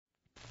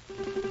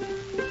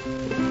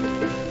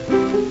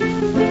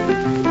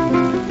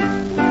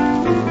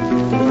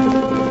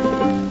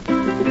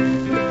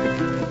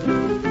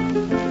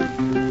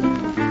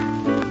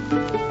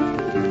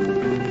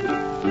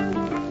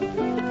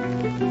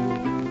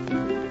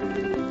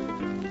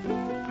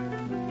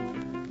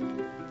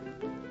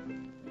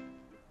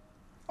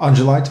On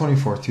July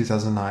 24th,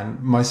 2009,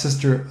 my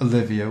sister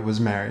Olivia was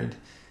married.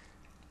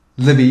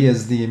 Libby,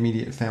 as the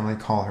immediate family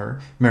call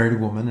her, married a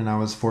woman, and I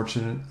was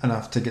fortunate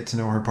enough to get to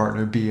know her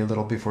partner B a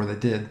little before they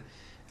did.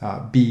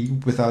 B,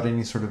 without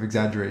any sort of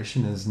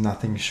exaggeration, is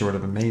nothing short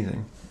of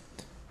amazing.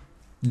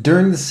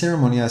 During the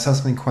ceremony, I saw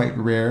something quite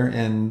rare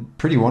and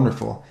pretty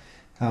wonderful.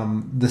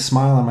 The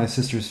smile on my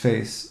sister's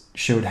face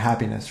showed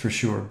happiness for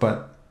sure,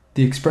 but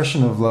the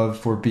expression of love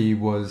for B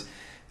was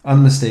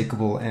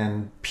unmistakable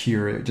and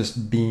pure. It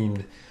just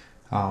beamed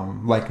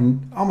like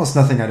almost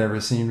nothing I'd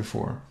ever seen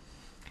before.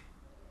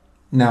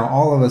 Now,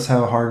 all of us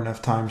have a hard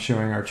enough time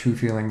showing our true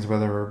feelings,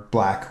 whether we're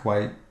black,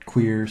 white,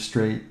 queer,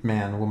 straight,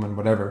 man, woman,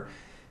 whatever.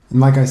 And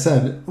like I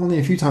said, only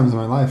a few times in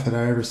my life had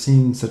I ever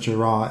seen such a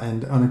raw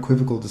and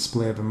unequivocal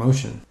display of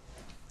emotion.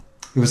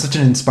 It was such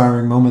an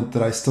inspiring moment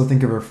that I still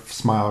think of her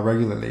smile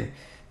regularly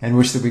and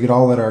wish that we could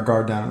all let our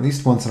guard down at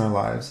least once in our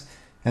lives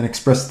and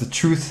express the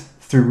truth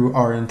through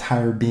our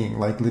entire being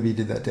like Libby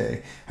did that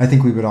day. I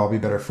think we would all be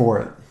better for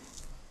it.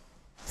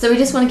 So we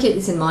just want to keep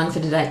this in mind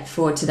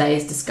for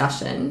today's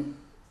discussion,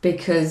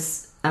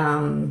 because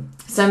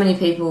so many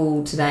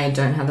people today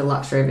don't have the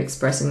luxury of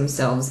expressing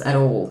themselves at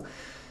all.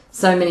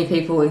 So many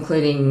people,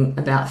 including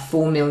about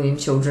 4 million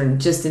children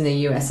just in the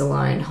US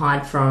alone,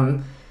 hide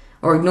from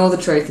or ignore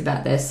the truth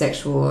about their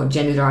sexual or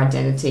gender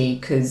identity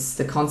because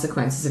the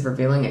consequences of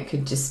revealing it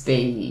could just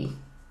be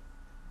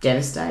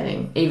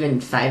devastating,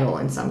 even fatal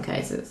in some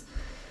cases.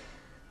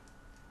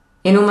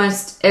 In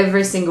almost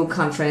every single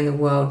country in the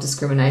world,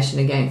 discrimination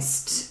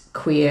against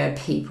queer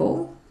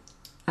people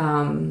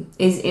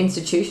is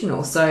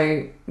institutional.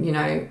 So, on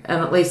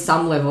at least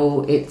some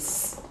level,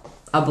 it's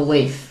a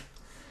belief.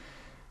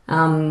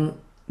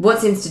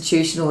 What's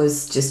institutional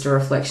is just a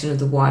reflection of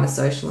the wider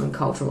social and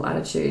cultural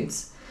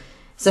attitudes.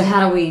 So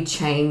how do we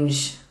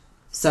change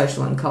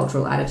social and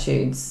cultural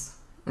attitudes?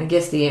 I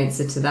guess the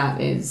answer to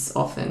that is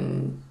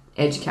often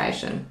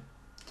education.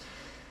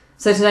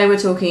 So today we're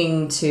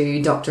talking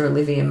to Dr.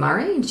 Olivia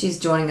Murray, and she's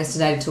joining us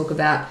today to talk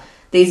about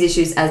these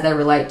issues as they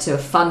relate to a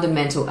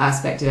fundamental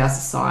aspect of our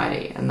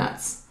society, and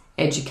that's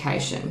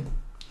education.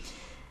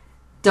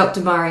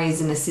 Dr. Murray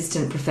is an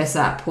assistant professor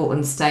at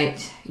Portland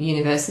State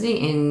University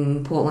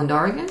in Portland,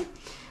 Oregon. The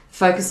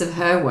focus of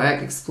her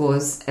work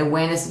explores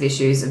awareness of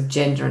issues of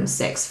gender and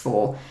sex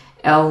for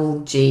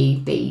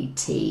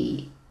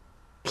LGBTQ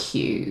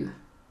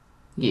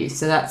youth.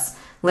 So that's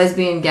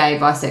lesbian, gay,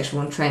 bisexual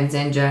and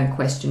transgender and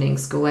questioning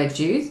school-age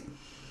youth.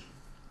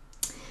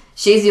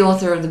 She's the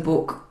author of the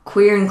book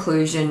Queer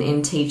Inclusion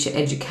in Teacher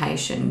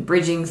Education,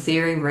 Bridging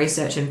Theory,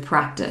 Research and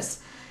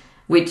Practice,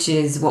 which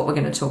is what we're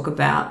going to talk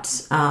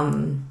about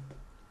in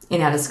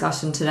our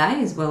discussion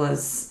today, as well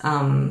as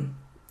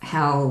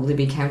how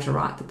Libby came to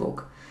write the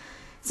book.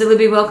 So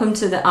Libby, welcome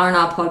to the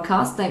R&R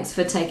podcast. Thanks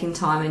for taking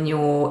time in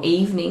your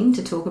evening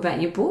to talk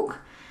about your book.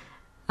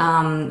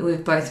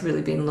 We've both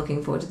really been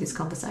looking forward to this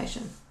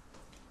conversation.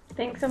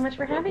 Thanks so much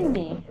for having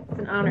me. It's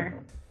an honor.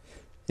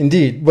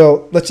 Indeed.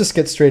 Well, let's just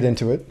get straight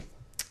into it.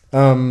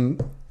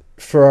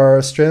 For our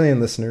Australian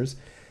listeners,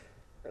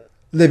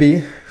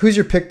 Libby, who's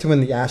your pick to win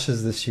the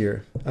Ashes this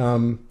year?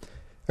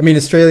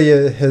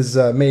 Australia has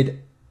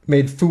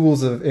made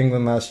fools of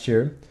England last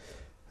year,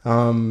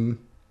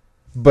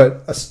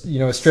 but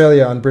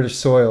Australia on British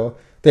soil,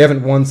 they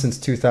haven't won since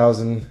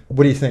 2000.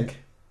 What do you think?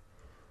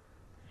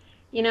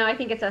 I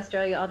think it's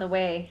Australia all the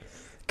way.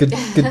 Good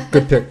pick.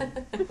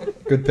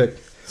 Good pick.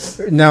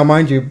 Now,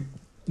 mind you,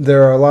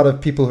 there are a lot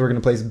of people who are going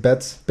to place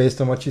bets based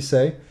on what you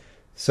say,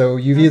 so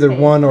you've either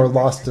won or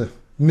lost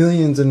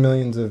millions and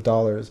millions of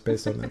dollars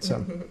based on that.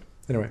 So,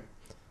 anyway.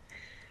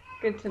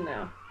 Good to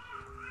know.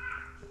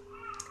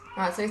 All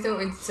right, so we thought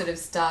we'd sort of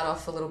start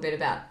off a little bit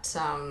about...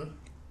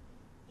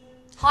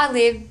 Hi,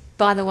 Liv,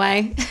 by the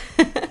way.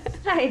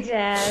 Hi,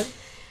 Jazz.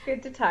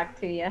 Good to talk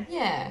to you.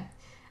 Yeah.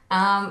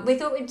 We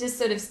thought we'd just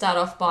sort of start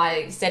off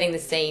by setting the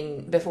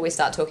scene. Before we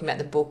start talking about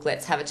the book,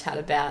 let's have a chat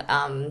about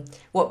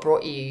what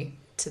brought you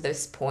to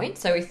this point.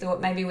 So we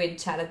thought maybe we'd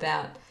chat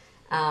about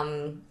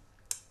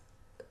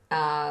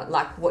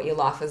like what your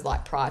life was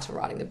like prior to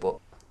writing the book.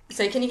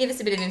 So can you give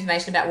us a bit of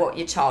information about what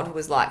your childhood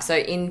was like? So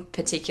in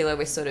particular,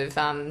 we sort of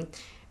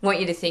want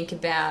you to think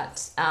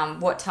about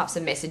what types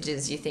of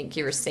messages you think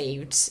you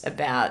received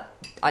about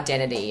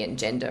identity and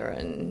gender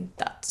and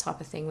that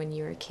type of thing when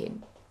you were a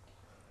kid.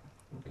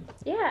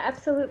 Yeah,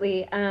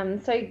 absolutely.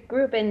 So I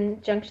grew up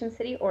in Junction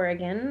City,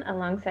 Oregon,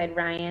 alongside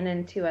Ryan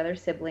and two other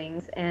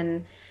siblings.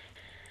 And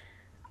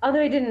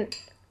although I didn't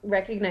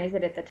recognize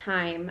it at the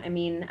time,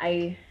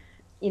 we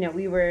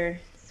were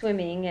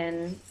swimming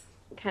in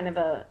kind of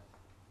a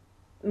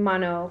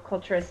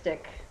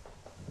monoculturistic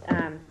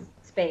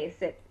space.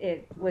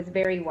 It was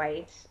very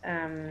white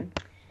and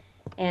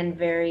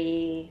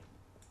very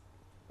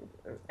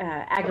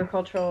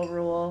agricultural,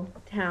 rural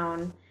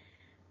town.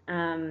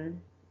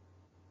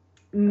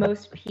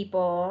 Most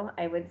people,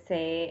 I would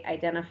say,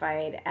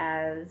 identified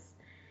as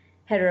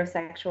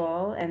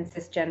heterosexual and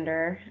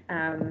cisgender.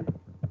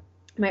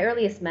 My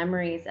earliest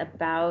memories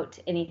about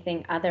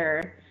anything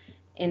other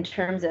in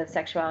terms of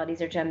sexualities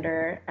or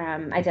gender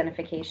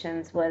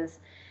identifications was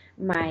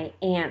my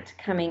aunt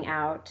coming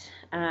out,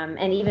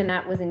 and even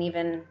that wasn't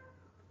even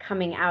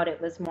coming out. It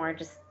was more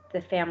just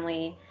the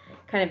family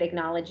kind of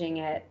acknowledging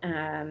it,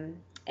 and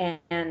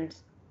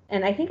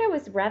I think I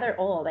was rather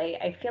old.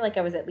 I feel like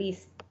I was at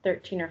least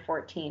 13 or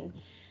 14.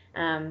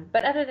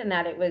 But other than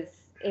that, it was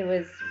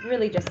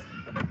really just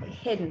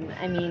hidden.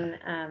 I mean,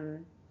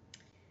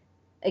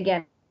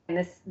 again,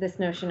 this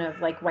notion of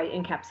like white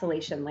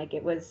encapsulation, like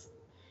it was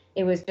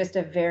just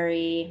a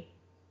very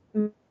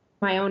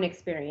my own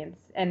experience,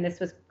 and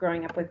this was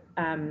growing up with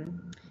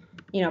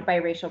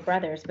biracial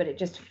brothers, but it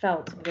just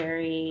felt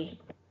very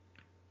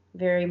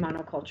very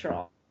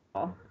monocultural.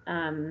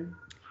 And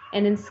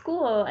in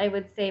school, I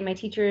would say my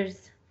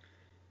teachers,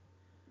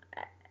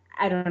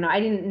 I don't know, I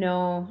didn't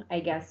know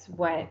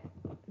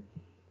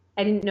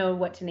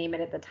what to name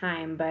it at the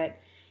time, but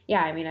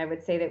yeah, I mean, I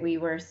would say that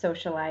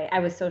I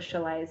was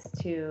socialized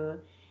to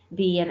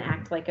be and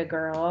act like a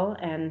girl,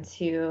 and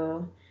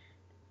to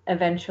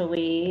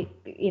eventually,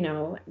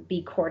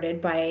 be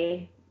courted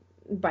by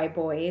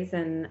boys.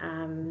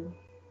 And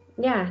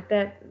yeah,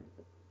 that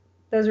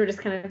those were just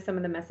kind of some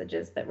of the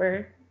messages that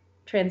were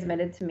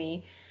transmitted to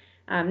me.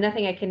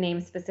 Nothing I can name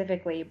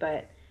specifically,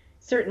 but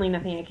certainly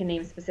nothing I can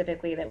name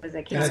specifically that was a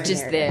It's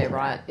just there,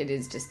 right? It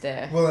is just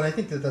there. Well, and I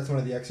think that that's one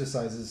of the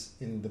exercises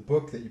in the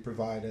book that you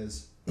provide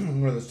as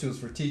one of those tools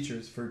for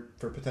teachers, for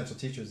potential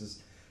teachers,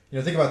 is,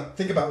 think about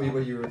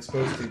what you were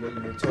exposed to, what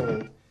you were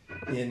told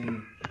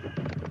in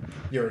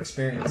your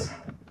experience,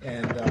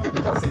 and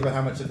think about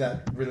how much of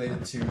that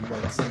related to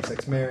like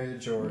same-sex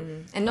marriage, or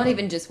and not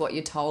even just what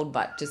you're told,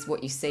 but just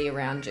what you see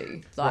around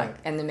you, like, right.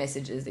 And the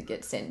messages that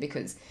get sent.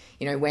 Because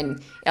when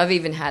I've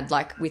even had,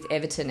 like, with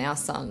Everton, our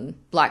son,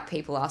 black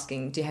people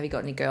asking, have you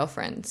got any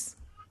girlfriends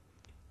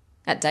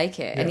at daycare?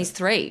 Yeah. And he's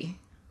 3.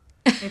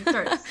 It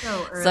starts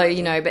so early.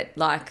 So but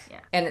like, yeah.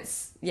 And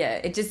it's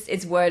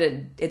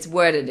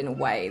worded in a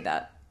way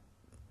that,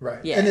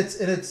 right, yeah, and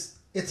it's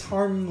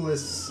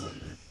harmless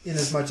in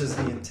as much as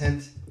the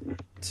intent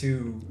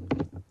to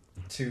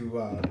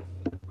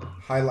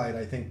highlight,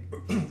 I think,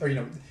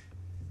 or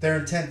their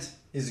intent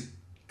is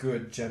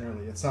good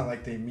generally. It's not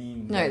like they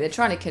mean they're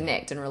trying to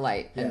connect and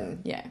relate. Yeah,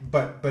 and, yeah.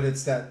 But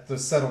it's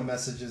those subtle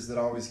messages that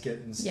always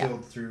get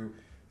instilled through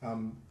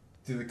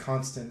the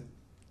constant.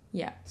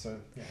 Yeah. So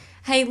yeah.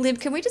 Hey, Lib,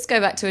 can we just go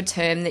back to a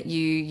term that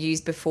you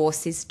used before,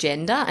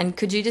 cisgender, and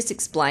could you just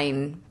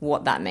explain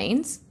what that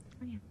means?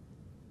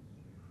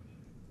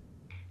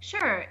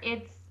 Sure.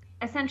 It's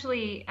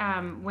essentially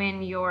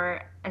when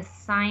your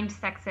assigned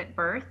sex at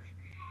birth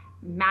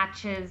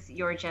matches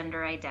your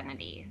gender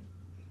identity.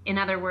 In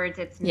other words,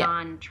 it's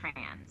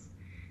non-trans.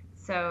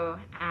 So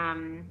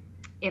I,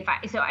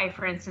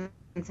 for instance,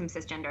 am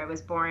cisgender. I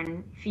was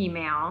born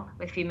female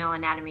with female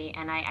anatomy,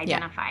 and I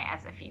identify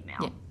as a female.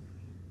 Yeah.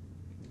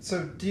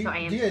 So do you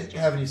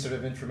have any sort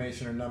of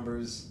information or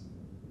numbers?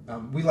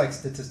 We like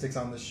statistics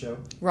on this show.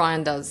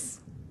 Ryan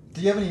does.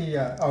 Do you have any...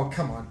 oh,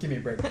 come on. Give me a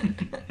break. Do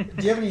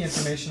you have any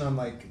information on,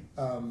 like,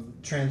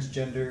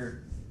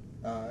 transgender...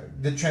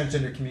 the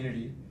transgender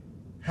community?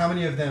 How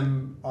many of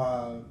them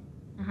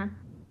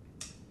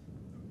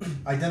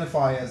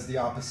identify as the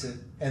opposite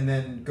and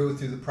then go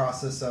through the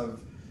process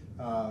of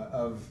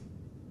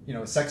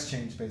sex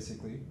change,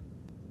 basically,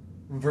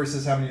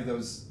 versus how many of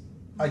those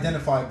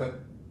identify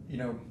but,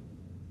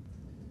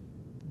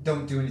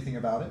 don't do anything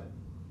about it?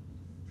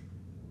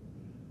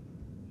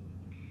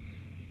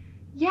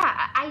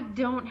 Yeah, I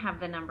don't have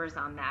the numbers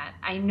on that.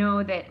 I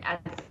know that as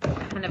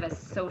kind of a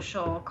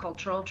social,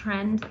 cultural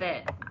trend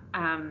that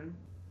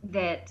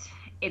that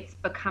it's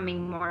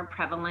becoming more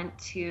prevalent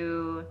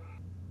to,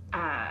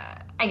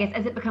 I guess,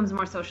 as it becomes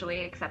more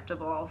socially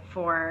acceptable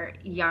for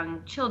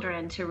young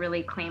children to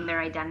really claim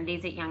their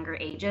identities at younger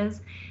ages,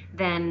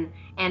 and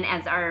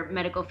as our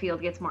medical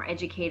field gets more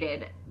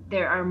educated,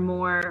 there are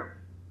more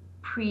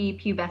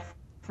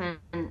prepubescent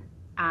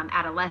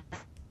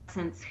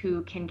adolescents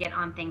who can get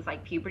on things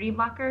like puberty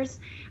blockers.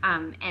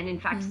 And in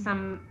fact,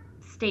 some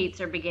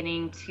states are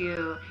beginning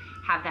to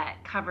have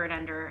that covered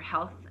under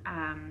health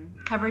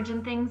coverage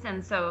and things.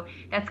 And so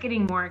that's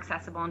getting more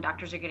accessible, and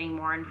doctors are getting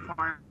more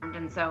informed.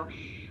 And so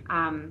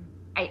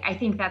I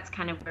think that's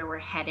kind of where we're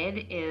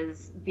headed,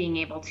 is being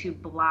able to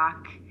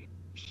block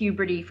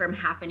puberty from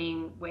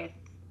happening with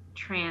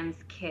trans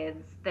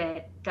kids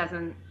that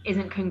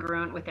isn't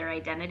congruent with their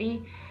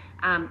identity.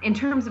 In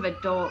terms of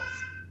adults,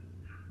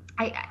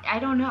 I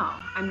don't know.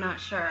 I'm not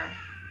sure.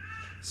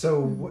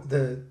 So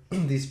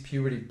these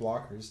puberty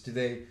blockers, do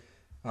they?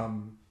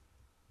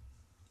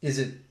 Is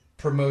it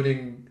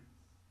promoting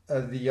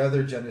the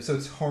other gender? So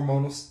it's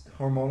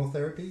hormonal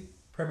therapy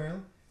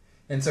primarily,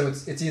 and so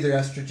it's either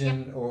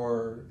estrogen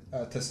or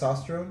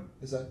testosterone.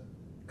 Is that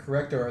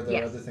correct, or are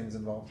there other things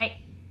involved? This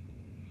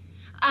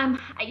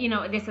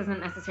isn't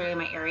necessarily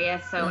my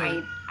area, so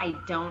I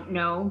don't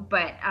know,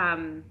 but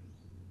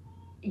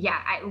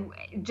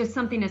just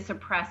something to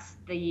suppress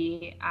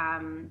the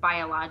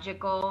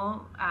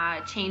biological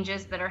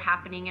changes that are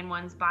happening in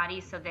one's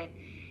body, so that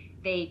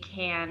they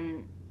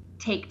can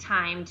take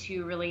time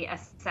to really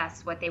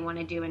assess what they want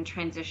to do and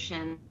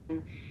transition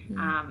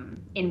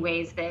in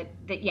ways that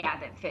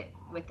fit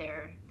with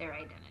their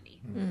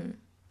identity.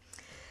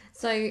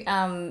 So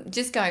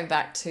just going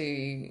back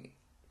to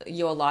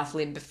your life,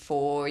 Lynn,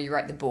 before you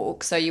wrote the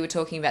book, so you were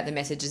talking about the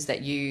messages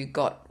that you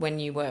got when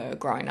you were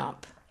growing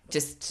up,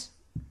 just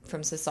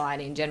from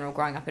society in general,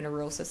 growing up in a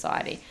rural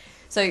society.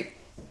 So,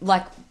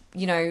 like,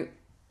 you know,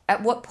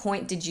 at what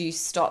point did you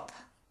stop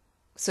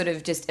sort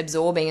of just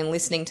absorbing and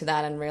listening to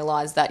that and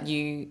realize that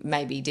you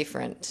may be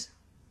different?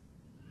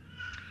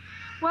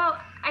 Well,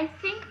 I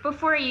think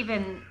before I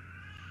even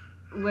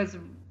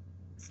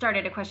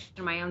started to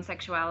question my own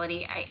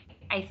sexuality,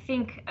 I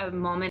think a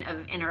moment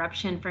of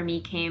interruption for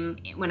me came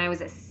when I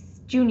was a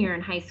junior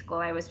in high school.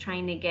 I was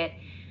trying to get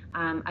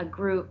a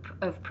group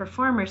of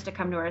performers to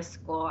come to our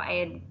school. I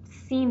had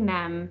seen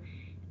them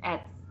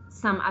at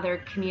some other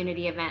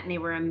community event, and they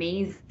were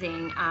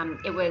amazing.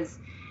 It was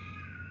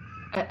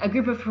a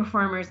group of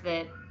performers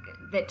that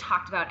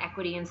talked about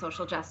equity and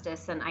social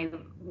justice, and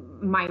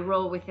my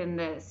role within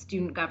the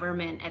student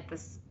government at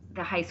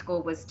the high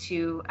school was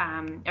to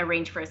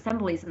arrange for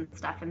assemblies and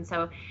stuff. And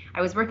so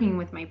I was working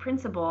with my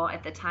principal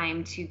at the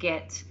time to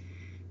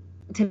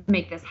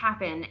make this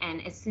happen.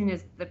 And as soon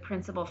as the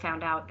principal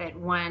found out that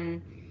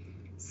one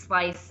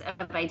slice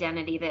of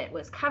identity that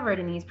was covered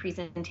in these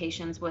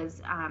presentations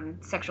was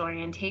sexual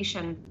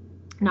orientation,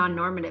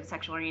 non-normative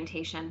sexual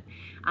orientation,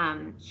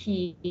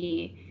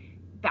 he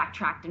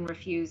backtracked and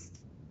refused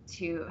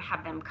to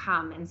have them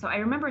come. And so I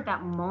remember at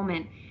that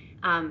moment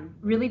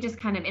really just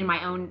kind of in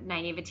my own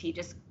naivety,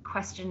 just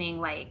questioning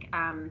like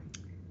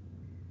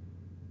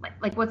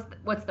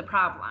what's the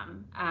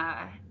problem,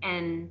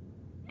 and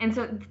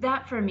so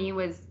that for me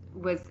was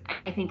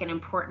I think an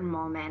important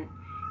moment,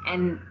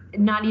 and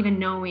not even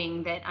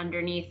knowing that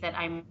underneath that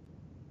I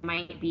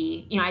might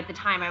be, you know, at the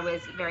time I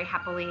was very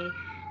happily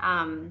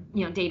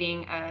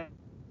dating a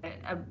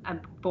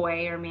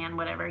boy or man,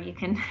 whatever you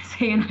can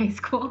say in high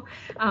school,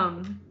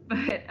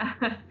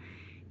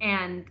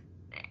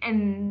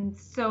 and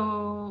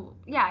so,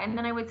 yeah. And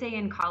then I would say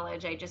in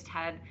college, I just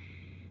had,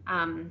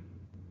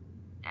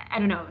 I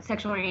don't know,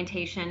 sexual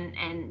orientation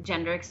and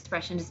gender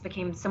expression just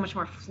became so much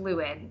more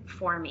fluid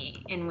for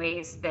me in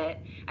ways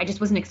that I just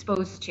wasn't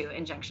exposed to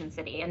in Junction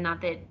City. And not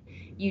that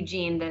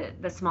Eugene,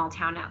 the small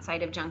town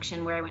outside of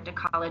Junction where I went to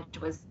college,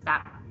 was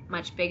that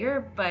much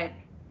bigger, but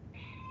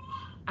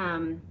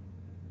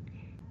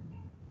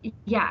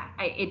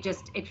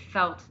it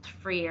felt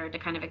freer to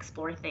kind of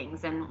explore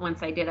things. And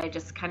once I did, I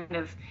just kind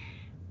of,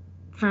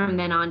 from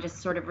then on, just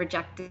sort of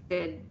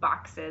rejected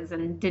boxes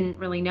and didn't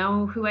really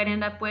know who I'd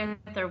end up with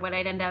or what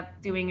I'd end up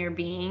doing or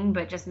being,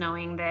 but just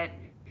knowing that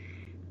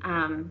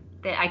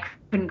that I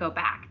couldn't go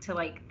back to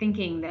like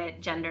thinking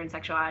that gender and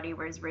sexuality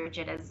were as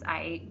rigid as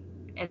I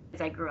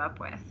grew up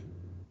with.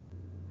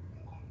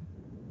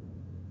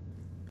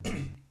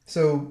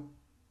 So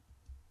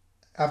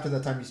after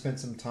that time, you spent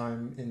some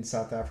time in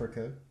South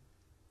Africa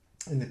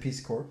in the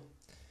Peace Corps.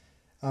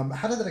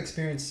 How did that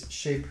experience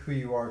shape who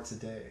you are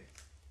today?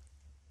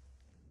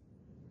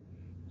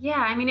 Yeah,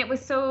 I mean, it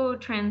was so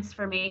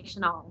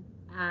transformational.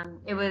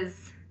 It was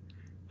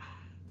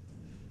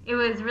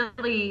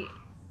really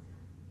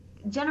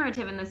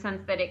generative in the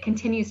sense that it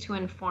continues to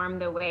inform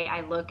the way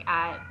I look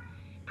at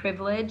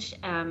privilege,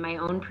 my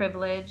own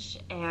privilege,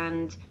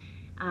 and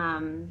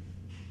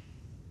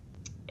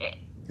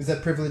is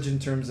that privilege in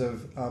terms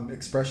of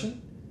expression?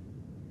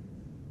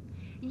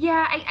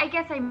 Yeah, I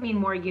guess I mean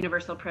more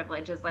universal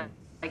privilege is like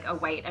a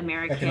white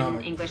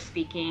American,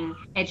 English-speaking,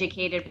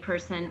 educated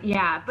person.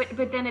 Yeah,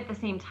 but then at the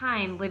same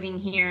time, living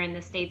here in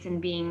the States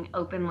and being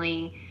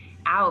openly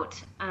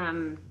out,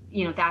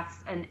 that's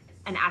an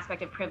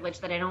aspect of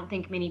privilege that I don't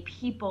think many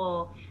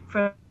people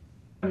from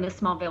the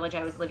small village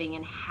I was living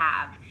in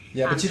have.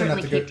 Yeah, but you don't have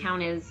to go. Cape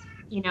Town is,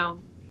 You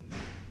don't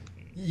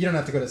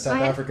have to go to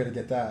South Africa to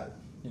get that,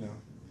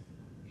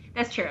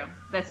 That's true.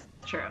 But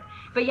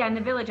yeah, in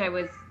the village I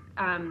was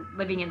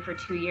living in for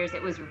 2 years,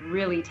 it was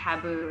really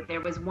taboo.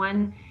 There was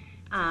one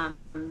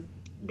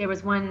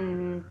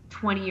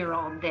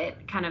 20-year-old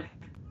that kind of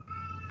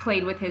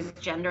played with his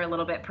gender a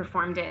little bit,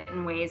 performed it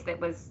in ways that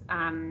was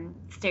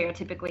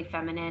stereotypically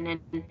feminine,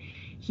 and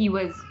he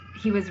was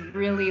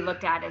really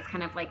looked at as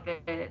kind of like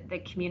the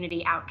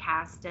community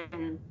outcast,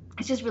 and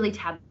it's just really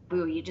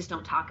taboo. You just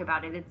don't talk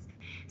about it. It's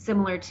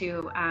similar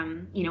to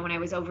when I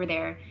was over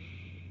there,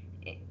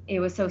 it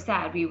was so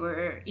sad. We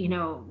were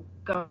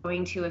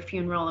going to a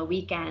funeral a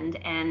weekend,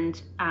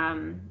 and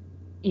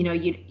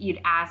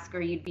you'd ask,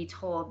 or you'd be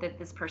told that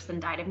this person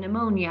died of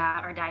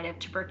pneumonia or died of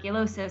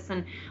tuberculosis,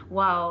 and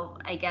while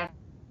I guess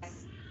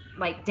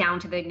like down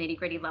to the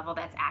nitty-gritty level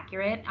that's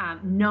accurate,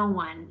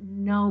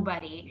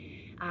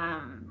 nobody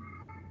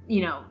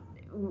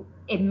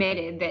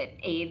admitted that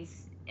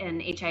AIDS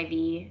and HIV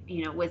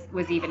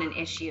was even an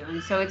issue.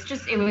 And so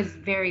it was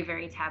very,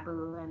 very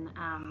taboo,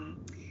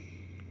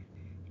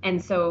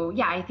 and so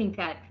yeah, I think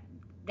that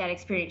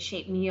experience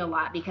shaped me a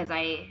lot, because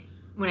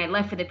when I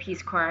left for the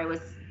Peace Corps, I was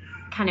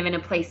kind of in a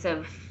place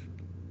of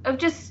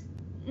just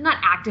not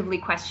actively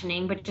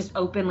questioning, but just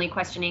openly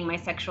questioning my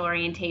sexual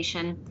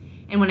orientation.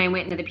 And when I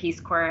went into the Peace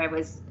Corps, I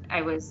was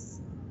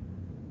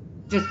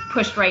just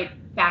pushed right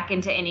back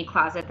into any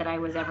closet that I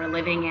was ever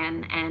living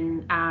in,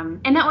 and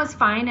that was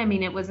fine. I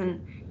mean, I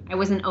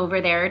wasn't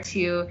over there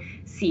to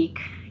seek,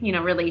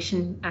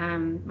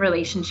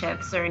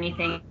 relationships or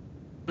anything,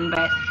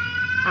 but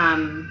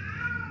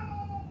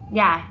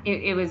yeah,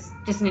 it was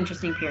just an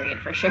interesting period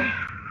for sure.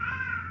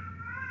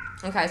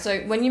 Okay, so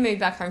when you moved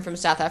back home from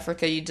South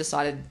Africa, you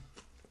decided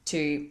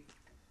to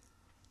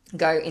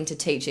go into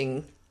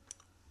teaching,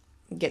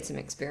 get some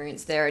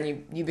experience there,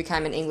 and you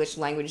became an English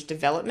language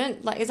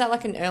development. Like, is that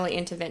like an early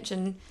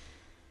intervention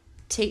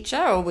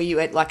teacher, or were you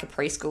at like a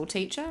preschool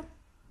teacher?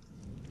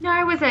 No,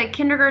 I was a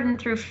kindergarten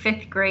through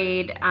fifth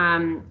grade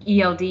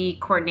ELD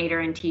coordinator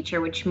and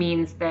teacher, which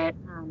means that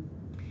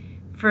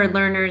for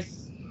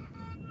learners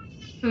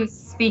who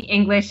speak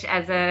English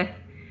as a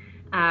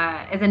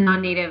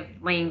non-native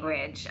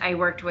language, I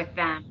worked with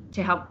them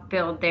to help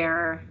build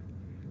their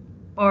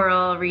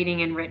oral,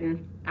 reading, and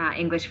written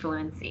English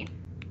fluency.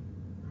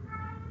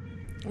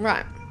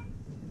 Right.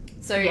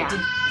 So Yeah.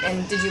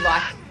 did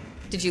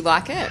you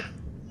like it?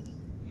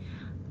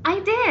 I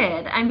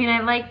did. I mean,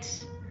 I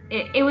liked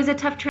it. It was a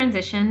tough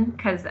transition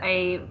because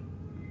I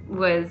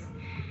was,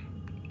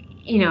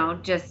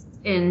 just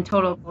in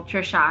total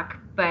culture shock.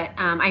 But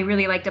I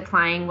really liked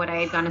applying what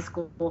I had gone to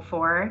school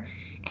for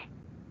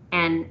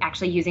and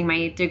actually using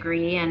my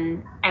degree.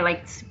 And I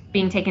liked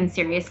being taken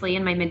seriously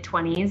in my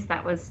mid-20s.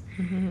 That was,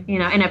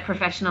 in a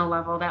professional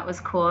level, that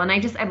was cool. And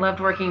I loved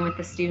working with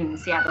the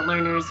students. Yeah, the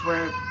learners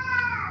were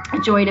a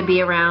joy to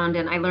be around,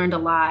 and I learned a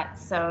lot.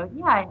 So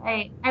yeah,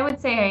 I would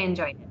say I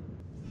enjoyed it.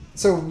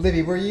 So,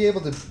 Libby, were you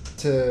able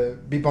to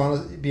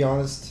be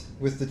honest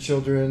with the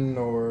children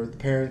or the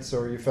parents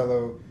or your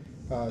fellow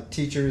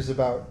teachers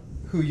about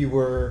who you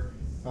were,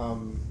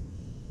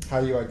 how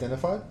you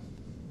identified?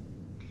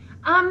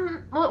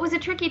 Well, it was a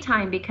tricky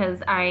time because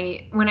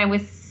when I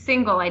was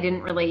single, I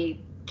didn't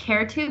really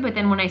care to, but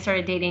then when I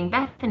started dating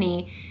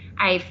Bethany,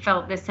 I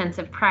felt this sense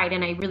of pride,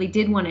 and I really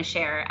did want to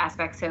share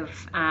aspects of,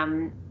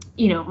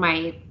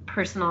 my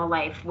personal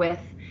life with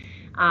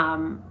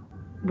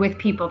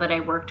people that I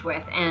worked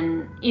with.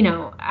 And,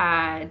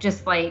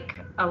 just like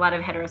a lot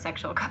of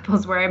heterosexual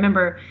couples, where I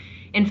remember,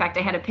 in fact,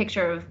 I had a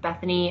picture of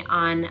Bethany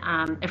on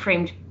a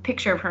framed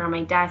picture of her on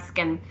my desk,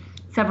 and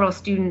several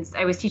students,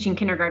 I was teaching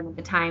kindergarten at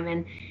the time,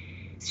 and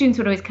students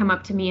would always come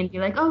up to me and be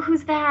like, "Oh,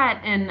 who's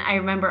that?" And I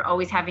remember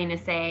always having to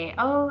say,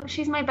 "Oh,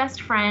 she's my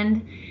best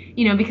friend,"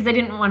 because I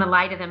didn't want to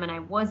lie to them, and I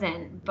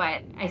wasn't,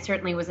 but I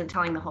certainly wasn't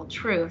telling the whole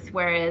truth.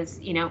 Whereas,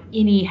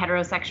 any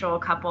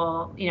heterosexual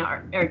couple,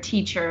 or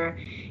teacher,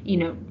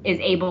 is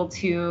able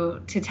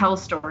to tell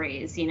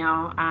stories,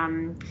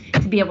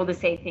 to be able to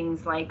say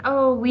things like,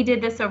 "Oh, we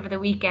did this over the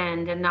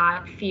weekend," and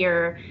not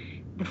fear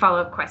the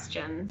follow-up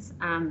questions.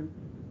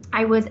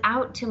 I was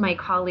out to my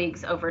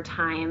colleagues over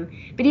time,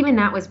 but even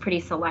that was pretty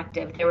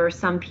selective. There were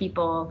some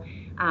people,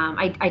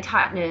 I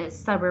taught in a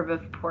suburb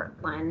of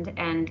Portland,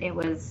 and it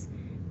was,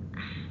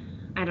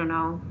 I don't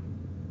know,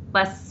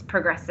 less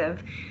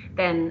progressive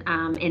than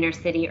inner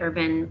city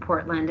urban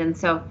Portland. And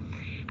so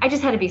I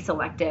just had to be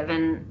selective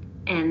and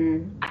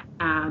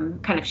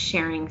kind of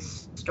sharing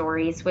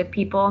stories with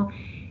people,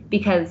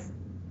 because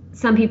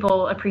some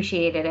people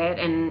appreciated it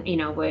and,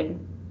 would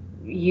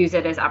use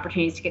it as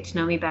opportunities to get to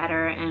know me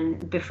better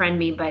and befriend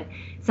me. But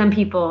some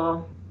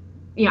people,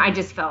 I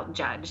just felt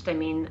judged. I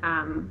mean,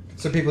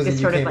 so people that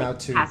you came out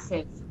to,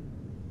 passive.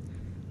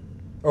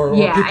 or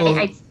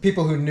Yeah,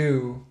 people who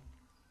knew,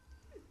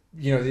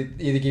 they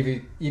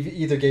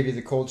either gave you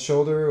the cold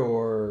shoulder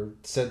or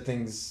said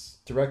things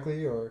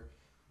directly, or.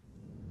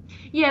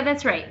 Yeah,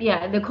 that's right.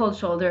 Yeah, the cold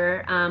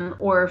shoulder.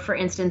 Or, for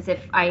instance,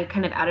 if I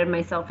kind of outed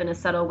myself in a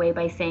subtle way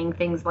by saying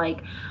things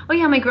like, "Oh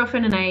yeah, my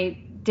girlfriend and I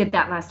did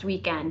that last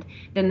weekend,"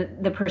 then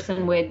the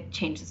person would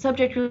change the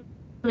subject really,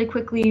 really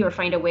quickly or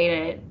find a way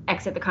to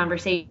exit the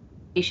conversation.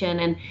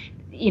 And,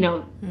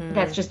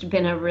 that's just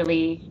been a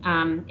really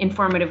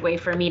informative way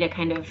for me to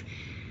kind of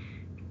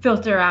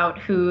filter out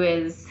who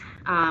is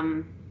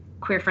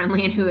queer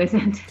friendly and who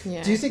isn't.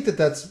 Yeah. Do you think that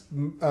that's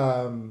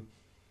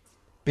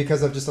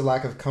because of just a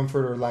lack of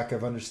comfort or lack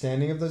of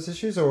understanding of those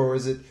issues, or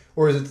is it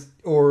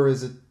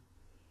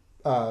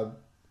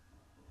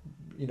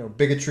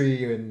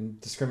bigotry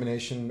and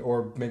discrimination,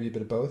 or maybe a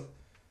bit of both?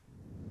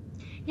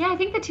 Yeah, I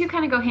think the two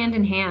kind of go hand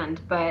in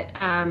hand, but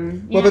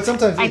but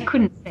sometimes I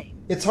couldn't say.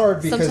 It's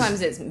hard because sometimes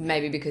it's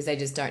maybe because they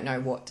just don't know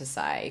what to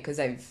say, because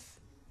they've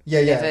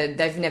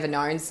never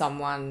known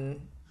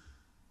someone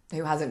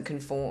who hasn't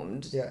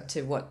conformed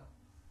to what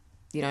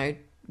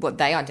what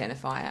they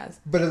identify as.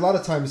 But a lot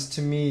of times,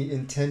 to me,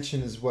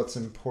 intention is what's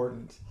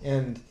important,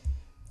 and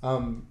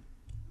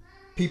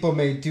people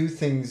may do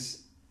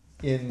things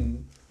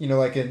in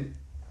like an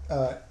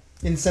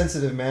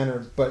insensitive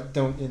manner, but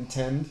don't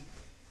intend.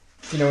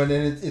 And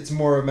then it's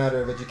more a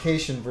matter of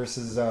education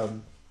versus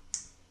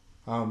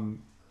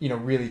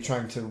really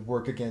trying to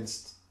work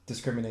against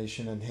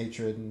discrimination and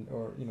hatred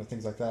or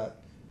things like that.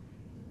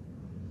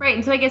 Right.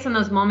 And so I guess in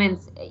those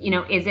moments,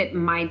 is it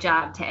my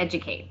job to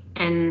educate?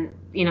 And,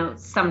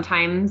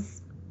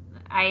 sometimes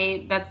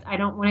I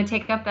don't want to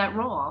take up that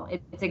role.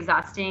 It's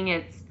exhausting.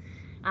 It's,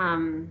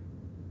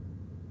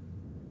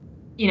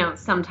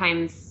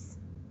 sometimes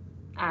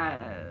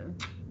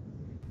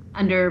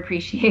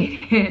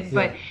underappreciated. Yeah.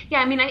 But yeah,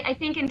 I mean, I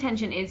think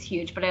intention is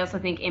huge, but I also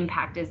think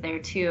impact is there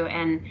too.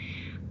 And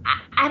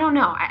I don't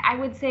know. I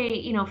would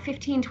say,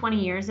 15, 20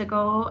 years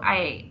ago,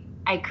 I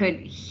could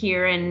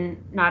hear and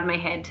nod my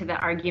head to the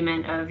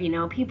argument of,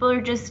 people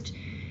are just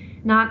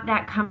not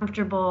that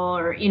comfortable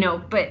or,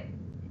 but,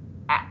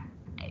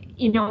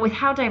 with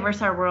how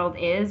diverse our world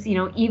is,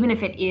 even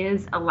if it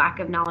is a lack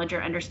of knowledge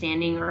or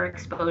understanding or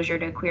exposure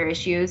to queer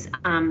issues,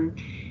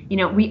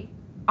 we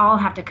all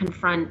have to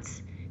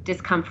confront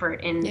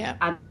discomfort in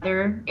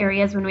other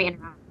areas when we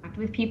interact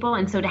with people.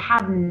 And so to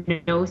have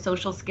no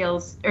social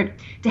skills or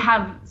to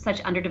have such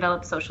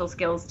underdeveloped social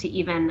skills to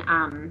even,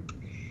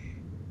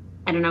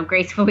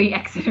 gracefully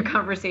exit a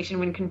conversation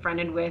when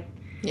confronted with,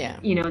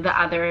 the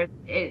other,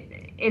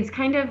 it's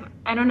kind of,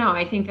 I don't know.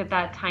 I think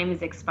that time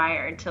is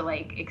expired to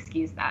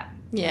excuse that.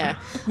 Yeah.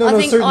 No,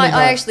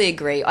 I actually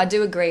agree. I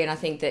do agree. And I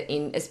think that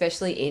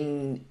especially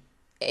in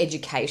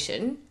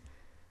education,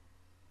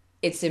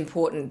 it's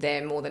important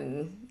there more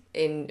than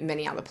in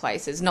many other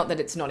places. Not that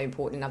it's not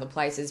important in other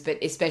places, but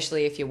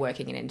especially if you're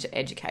working in an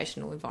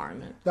educational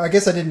environment. No, I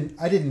guess I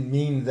didn't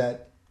mean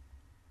that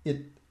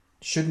it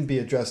shouldn't be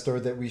addressed or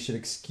that we should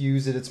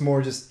excuse it. It's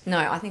more just... No,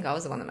 I think I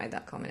was the one that made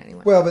that comment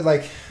anyway. Well, but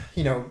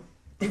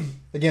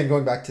again,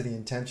 going back to the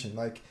intention,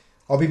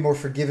 I'll be more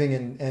forgiving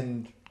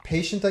and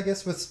patient, I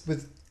guess,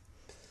 with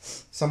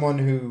someone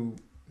who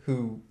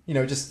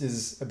just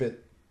is a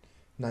bit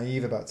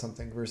naive about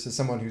something versus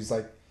someone who's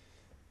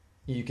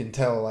you can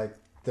tell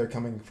they're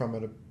coming from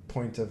at a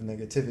point of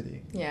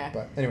negativity. Yeah.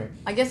 But anyway.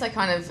 I guess I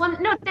kind of... Well,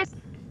 no, that's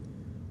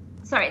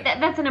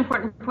an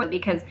important point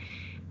because,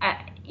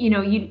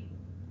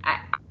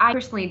 I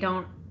personally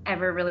don't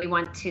ever really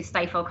want to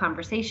stifle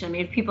conversation. I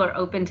mean, if people are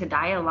open to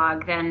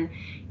dialogue, then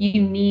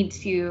you need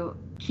to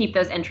keep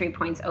those entry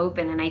points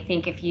open. And I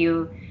think if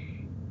you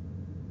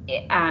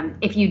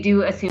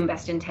do assume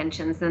best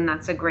intentions, then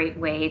that's a great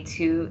way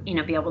to,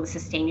 be able to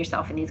sustain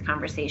yourself in these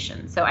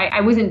conversations. So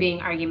I wasn't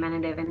being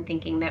argumentative and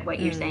thinking that what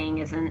you're saying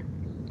isn't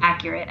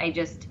accurate. I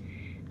just...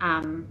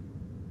 I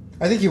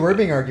think you were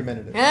being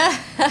argumentative.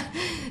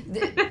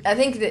 I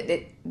think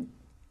that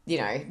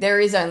there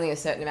is only a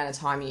certain amount of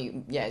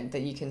time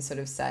that you can sort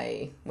of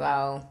say,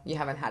 well, you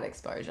haven't had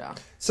exposure.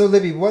 So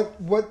Libby, what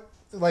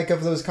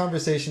of those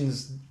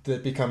conversations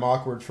that become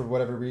awkward for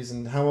whatever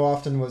reason, how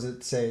often was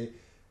it, say,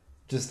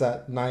 just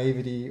that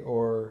naivety,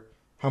 or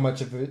how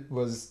much of it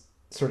was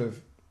sort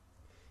of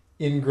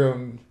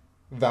ingrown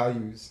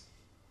values,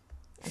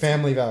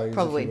 family values?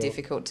 Probably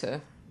difficult to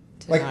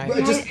know. I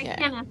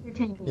can't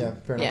ascertain. Yeah,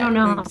 fair enough. I don't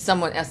know.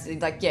 Someone else,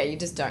 you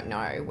just don't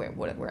know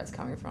where it's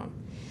coming from.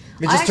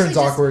 It just turns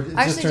awkward. It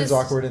just turns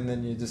awkward, and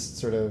then you just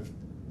sort of...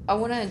 I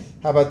want to...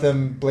 How about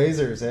them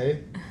Blazers, eh?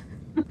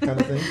 Kind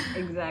of thing.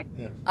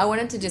 Exactly. Yeah. I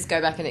wanted to just go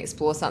back and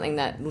explore something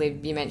that,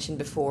 Liv, you mentioned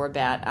before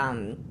about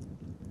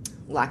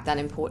that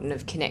important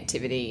of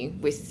connectivity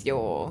with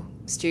your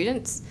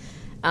students,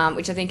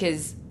 which I think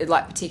is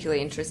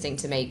particularly interesting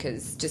to me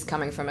because just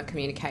coming from a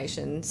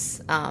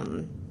communications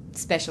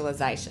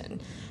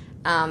specialisation,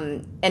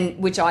 and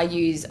which I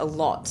use a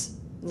lot.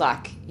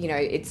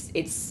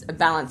 It's a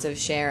balance of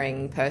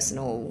sharing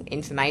personal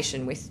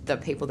information with the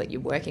people that you're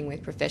working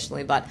with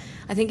professionally, but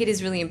I think it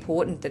is really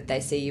important that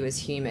they see you as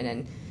human,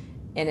 and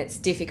it's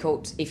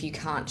difficult if you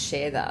can't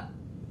share that,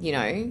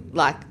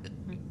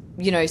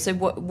 so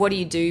what do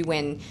you do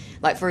when,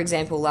 for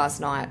example, last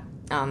night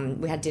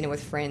we had dinner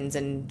with friends,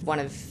 and one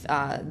of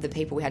the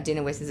people we had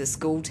dinner with is a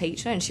school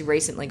teacher, and she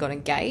recently got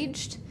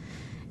engaged.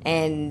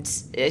 And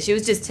she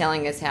was just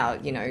telling us how,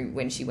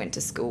 when she went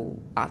to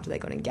school after they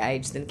got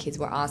engaged, then kids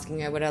were asking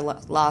her what her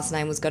last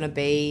name was going to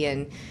be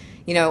and,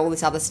 all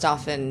this other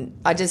stuff. And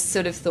I just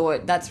sort of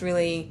thought that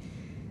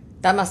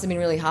must have been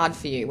really hard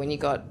for you when you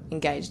got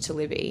engaged to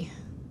Libby,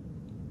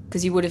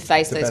 because you would have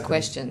faced those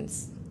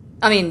questions.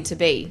 I mean, to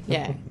be,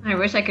 yeah. I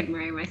wish I could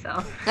marry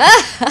myself.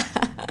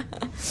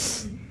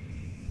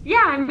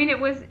 Yeah, I mean, it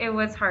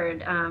was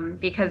hard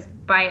because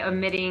by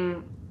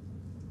omitting...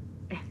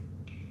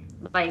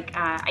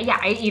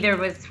 I either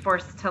was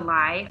forced to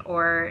lie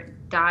or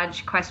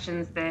dodge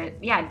questions that,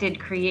 did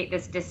create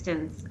this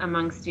distance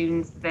among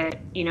students that,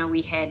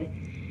 we had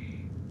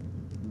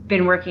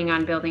been working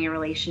on building a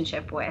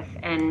relationship with.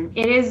 And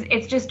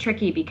it's just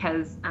tricky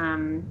because,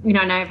 and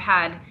I've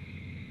had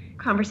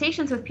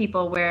conversations with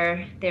people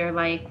where they're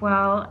like,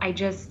 well, I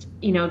just,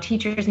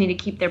 teachers need to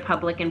keep their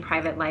public and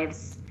private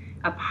lives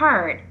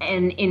apart.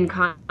 And in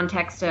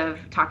context of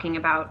talking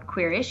about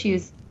queer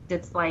issues,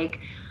 it's like,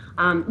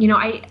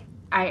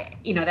 I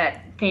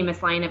that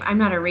famous line of, I'm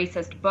not a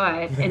racist,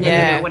 but, and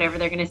then, whatever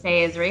they're going to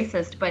say is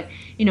racist. But,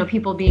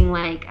 people being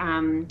like,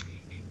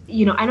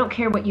 I don't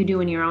care what you do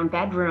in your own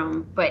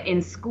bedroom, but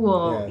in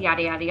school,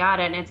 yada, yada,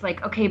 yada. And it's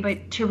like, okay,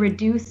 but to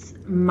reduce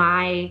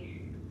my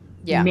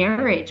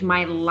marriage,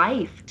 my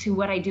life to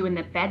what I do in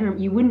the bedroom.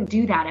 You wouldn't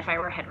do that if I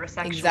were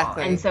heterosexual.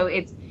 Exactly. And so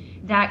it's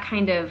that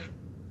kind of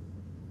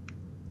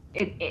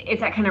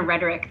it's that kind of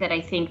rhetoric that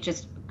I think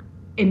just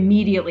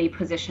immediately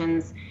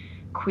positions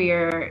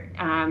queer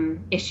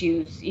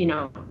issues,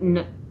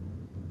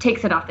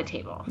 takes it off the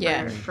table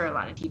for a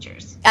lot of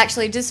teachers.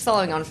 Actually, just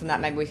following on from that,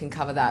 maybe we can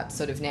cover that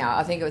sort of now.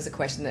 I think it was a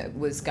question that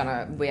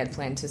we had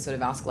planned to sort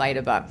of ask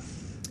later, but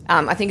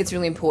I think it's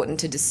really important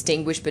to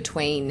distinguish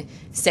between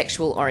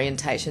sexual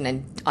orientation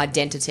and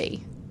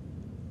identity.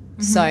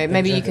 Mm-hmm. So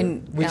maybe you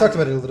can... We talked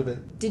about it a little bit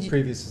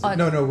previously.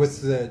 No,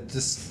 with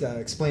just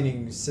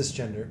explaining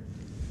cisgender.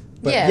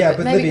 But,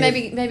 but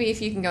maybe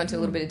if you can go into a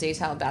little bit of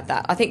detail about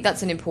that. I think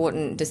that's an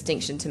important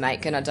distinction to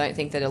make, and I don't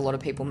think that a lot of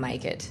people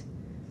make it.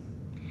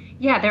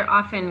 Yeah, they're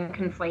often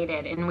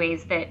conflated in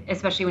ways that,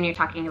 especially when you're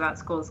talking about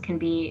schools, can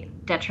be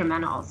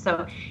detrimental.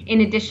 So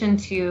in addition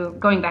to,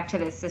 going back to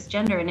the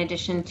cisgender, in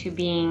addition to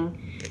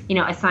being,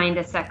 assigned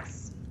a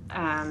sex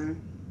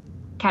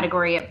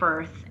category at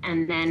birth,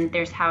 and then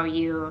there's how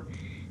you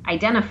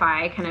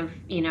identify kind of,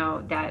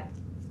 that,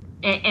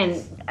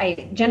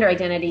 and gender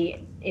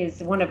identity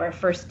is one of our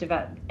first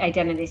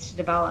identities to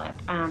develop,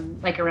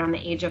 like around the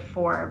age of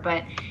 4.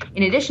 But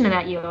in addition to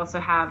that, you also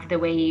have the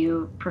way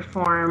you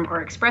perform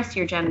or express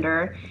your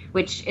gender,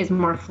 which is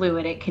more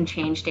fluid. It can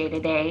change day to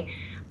day.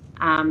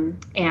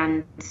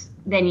 And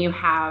then you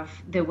have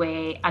the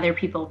way other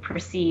people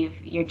perceive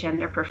your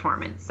gender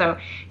performance. So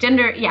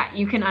gender,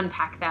 you can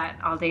unpack that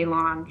all day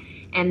long.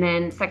 And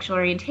then sexual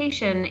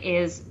orientation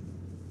is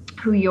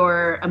who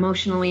you're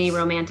emotionally,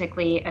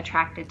 romantically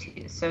attracted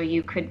to. So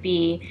you could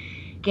be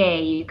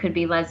gay, you could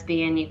be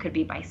lesbian, you could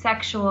be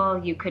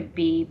bisexual, you could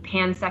be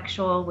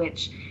pansexual,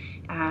 which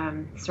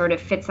sort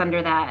of fits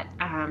under that,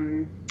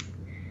 I'm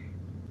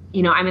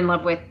in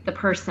love with the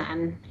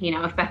person.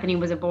 If Bethany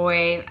was a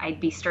boy, I'd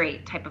be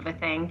straight type of a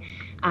thing.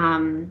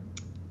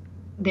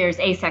 There's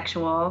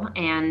asexual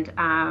and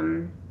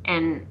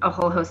a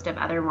whole host of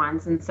other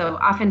ones. And so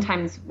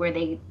oftentimes where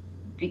they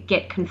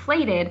get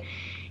conflated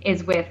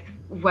is with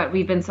what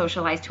we've been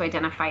socialized to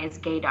identify as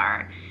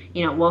gaydar.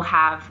 We'll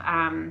have...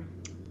 a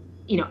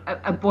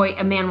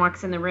man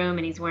walks in the room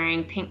and he's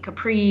wearing pink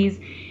capris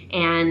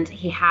and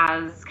he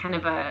has kind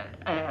of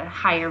a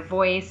higher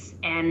voice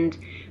and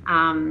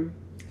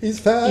he's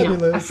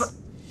fabulous.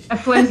 A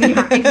flimsy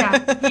heart.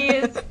 Exactly. He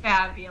is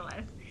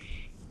fabulous.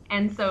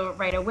 And so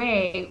right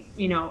away,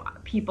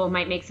 people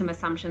might make some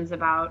assumptions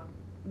about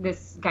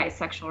this guy's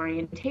sexual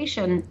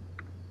orientation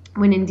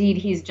when indeed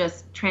he's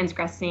just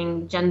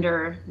transgressing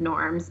gender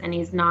norms and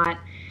he's not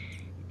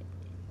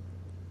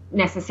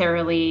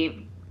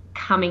necessarily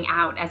coming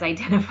out as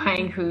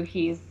identifying who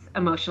he's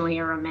emotionally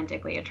or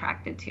romantically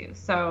attracted to.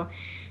 So,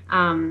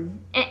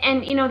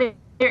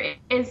 there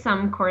is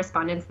some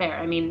correspondence there.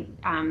 I mean,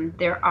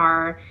 there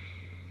are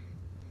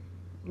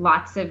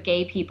lots of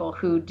gay people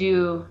who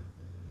do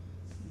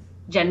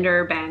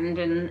gender bend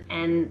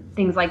and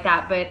things like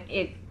that, but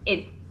it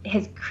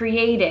has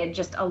created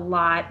just a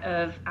lot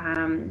of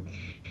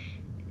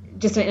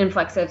just an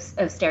influx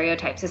of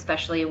stereotypes,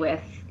 especially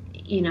with,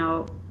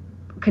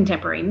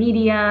 contemporary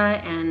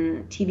media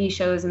and TV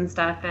shows and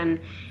stuff. And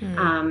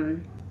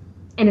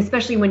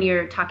especially when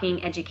you're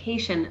talking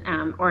education,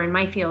 or in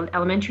my field,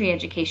 elementary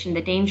education,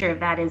 the danger of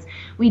that is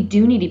we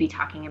do need to be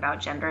talking about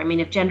gender. I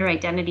mean, if gender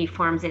identity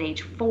forms at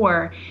age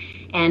 4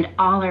 and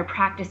all our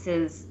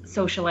practices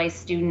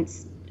socialize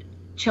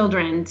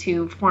children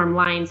to form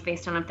lines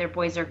based on if they're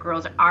boys or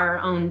girls, our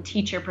own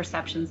teacher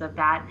perceptions of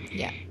that,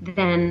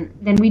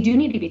 then we do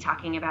need to be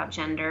talking about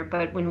gender.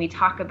 But when we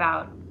talk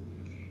about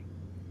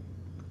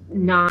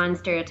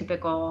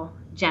non-stereotypical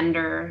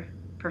gender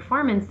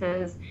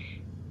performances,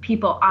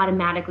 people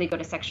automatically go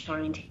to sexual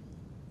orientation.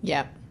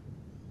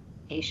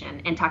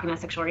 And talking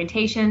about sexual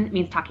orientation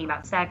means talking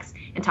about sex,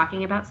 and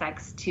talking about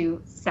sex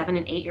to 7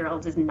 and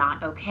 8-year-olds is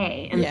not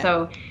okay. And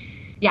so,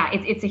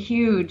 it's a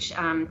huge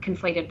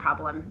conflated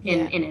problem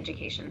in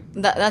education.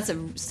 That's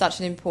such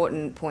an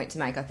important point to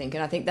make, I think.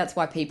 And I think that's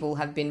why people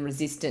have been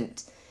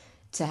resistant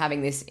to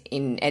having this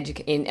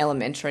in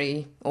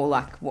elementary, or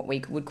like what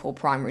we would call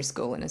primary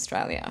school in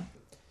Australia.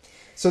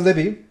 So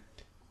Libby,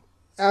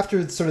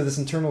 after sort of this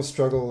internal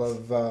struggle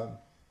of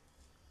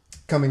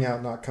coming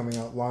out, not coming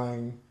out,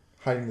 lying,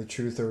 hiding the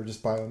truth, or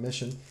just by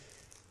omission,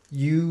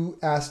 you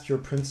asked your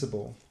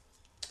principal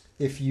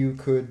if you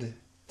could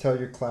tell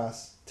your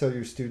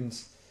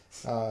students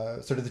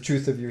sort of the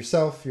truth of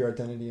yourself, your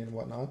identity, and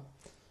whatnot.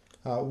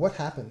 What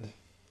happened?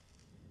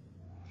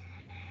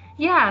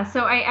 Yeah,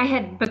 so I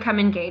had become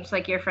engaged,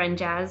 like your friend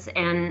Jazz,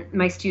 and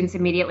my students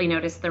immediately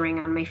noticed the ring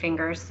on my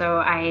finger. So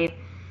I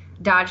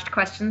dodged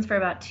questions for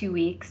about 2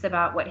 weeks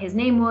about what his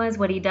name was,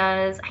 what he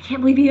does. I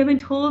can't believe you haven't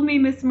told me,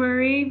 Miss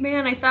Murray.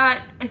 Man, I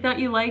thought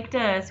you liked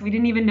us. We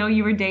didn't even know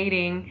you were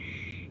dating.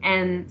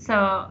 And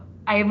so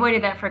I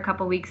avoided that for a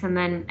couple weeks, and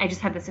then I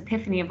just had this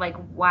epiphany of like,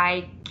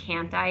 why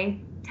can't I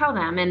tell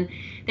them? And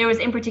there was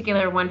in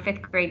particular one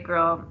 5th grade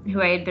girl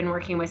who I had been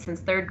working with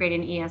since 3rd grade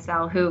in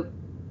ESL who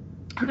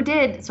who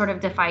did sort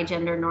of defy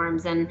gender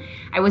norms. And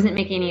I wasn't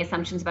making any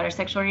assumptions about her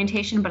sexual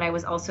orientation, but I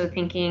was also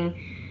thinking,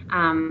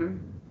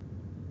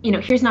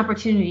 here's an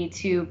opportunity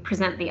to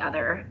present the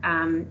other,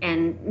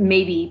 and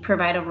maybe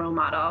provide a role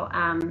model.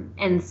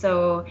 And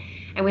so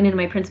I went into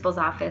my principal's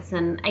office,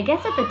 and I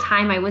guess at the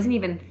time I wasn't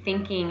even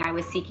thinking I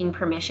was seeking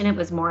permission. It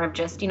was more of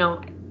just,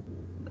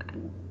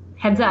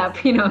 heads up,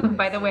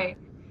 by the way.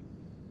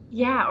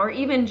 Yeah, or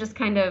even just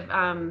kind of,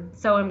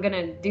 so I'm going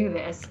to do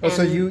this. Oh,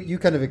 so you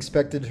kind of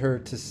expected her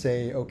to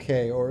say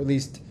okay, or at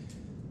least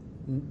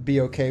be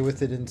okay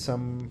with it in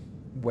some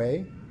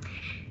way?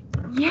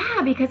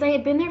 Yeah, because I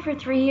had been there for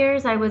 3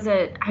 years. I was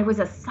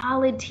a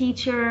solid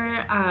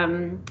teacher.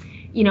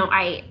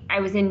 I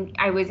was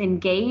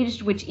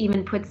engaged, which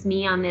even puts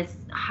me on this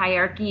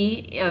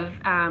hierarchy of,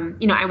 I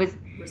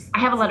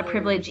have a lot of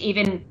privilege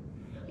even.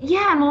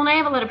 Yeah, and I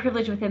have a lot of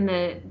privilege within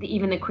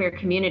even the queer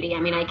community. I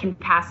mean, I can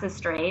pass as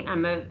straight.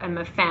 I'm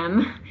a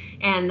femme,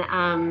 and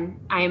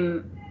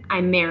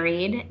I'm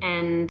married,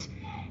 and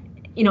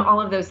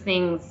all of those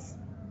things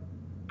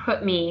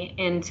put me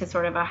into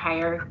sort of a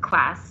higher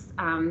class.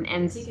 And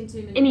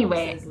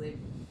anyway,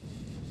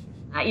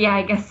 yeah,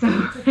 I guess so.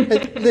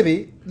 Hey,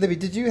 Libby,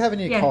 did you have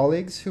any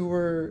colleagues who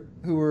were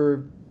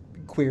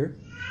queer?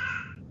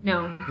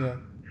 No. Yeah.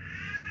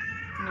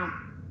 No.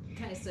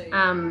 Okay, so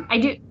I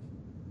do.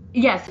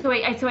 Yeah, so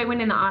I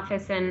went in the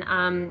office,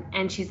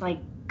 and she's like,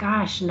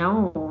 "Gosh,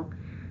 no,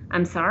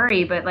 I'm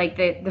sorry, but like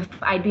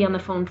I'd be on the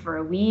phone for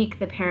a week.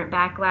 The parent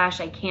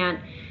backlash, I can't.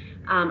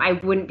 I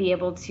wouldn't be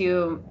able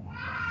to,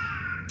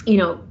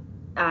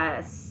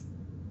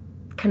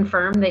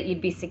 confirm that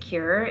you'd be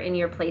secure in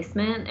your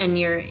placement and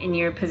in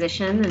your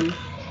position." And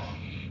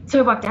so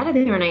I walked out of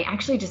there, and I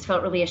actually just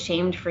felt really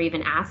ashamed for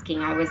even asking.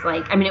 I was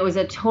like, it was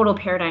a total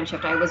paradigm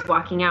shift. I was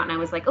walking out, and I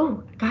was like,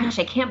 "Oh gosh,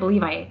 I can't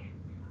believe I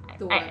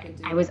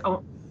was,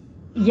 or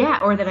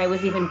that I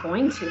was even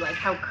going to. Like,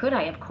 how could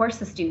I? Of course,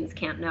 the students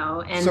can't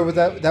know." And so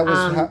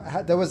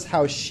that was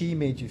how she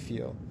made you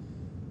feel.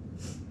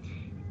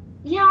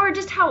 Yeah, or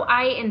just how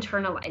I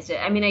internalized it.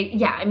 I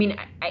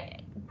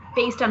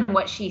based on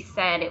what she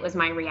said, it was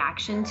my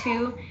reaction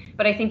to,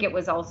 but I think it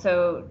was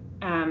also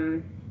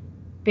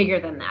bigger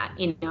than that.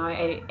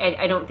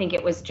 I don't think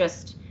it was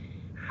just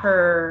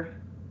her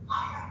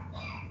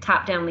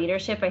top-down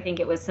leadership. I think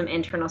it was some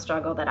internal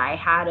struggle that I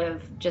had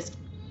of just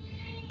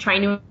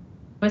trying to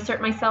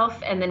assert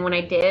myself, and then when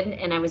I did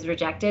and I was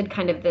rejected,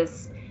 kind of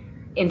this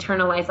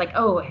internalized, like,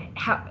 oh,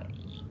 how,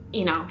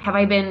 have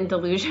I been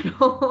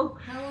delusional?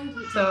 How long did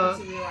it take you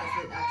to realize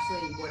that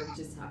actually what had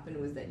just happened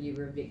was that you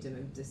were a victim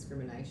of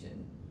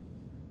discrimination?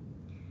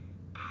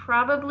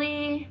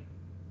 Probably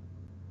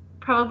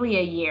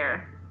a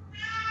year.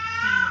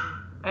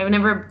 I've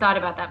never thought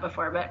about that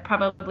before, but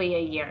probably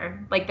a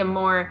year.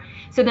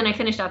 So then I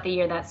finished out the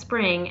year that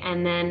spring,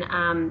 and then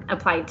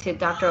applied to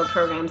doctoral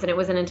programs. And it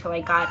wasn't until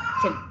I got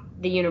to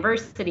the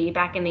university,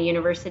 back in the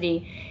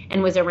university,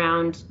 and was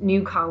around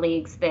new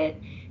colleagues that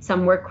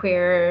some were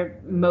queer,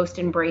 most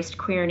embraced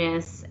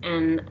queerness,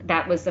 and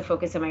that was the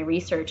focus of my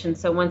research. And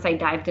so once I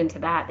dived into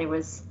that, there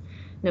was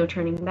no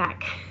turning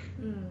back.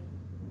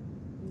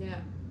 Yeah.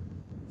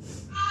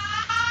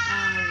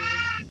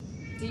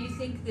 Do you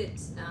think that,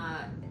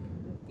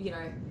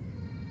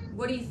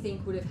 what do you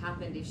think would have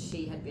happened if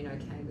she had been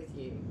okay with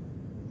you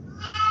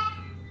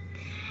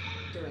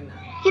doing that?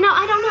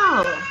 I don't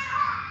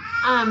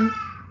know.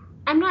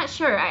 I'm not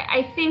sure.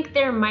 I think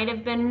there might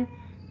have been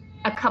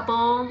a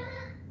couple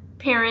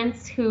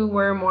parents who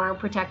were more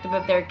protective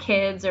of their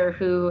kids, or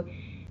who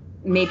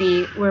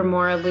maybe were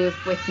more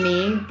aloof with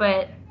me,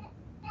 but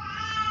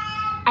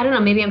I don't know,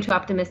 maybe I'm too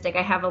optimistic.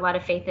 I have a lot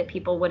of faith that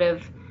people would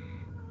have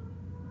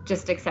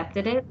just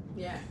accepted it.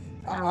 Yeah.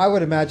 I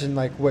would imagine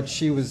like what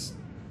she was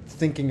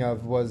thinking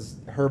of was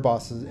her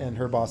bosses and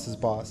her boss's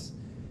boss,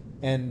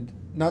 and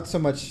not so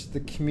much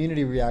the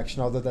community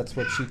reaction, although that's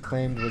what she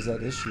claimed was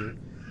at issue.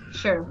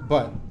 Sure.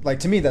 But like,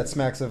 to me, that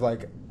smacks of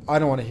like, I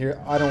don't want to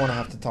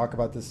have to talk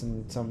about this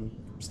in some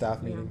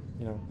staff meeting,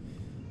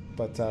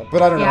 But I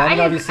don't know.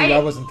 Obviously, I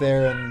wasn't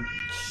there, and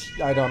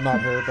I'm not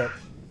her. But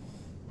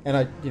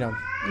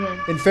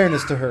in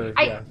fairness to her,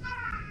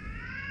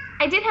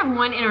 I did have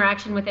one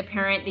interaction with a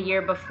parent the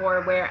year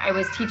before where I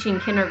was teaching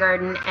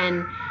kindergarten,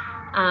 and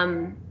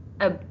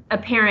a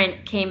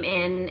parent came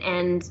in,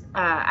 and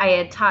I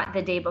had taught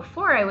the day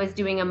before. I was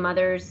doing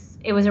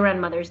it was around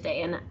Mother's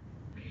Day, and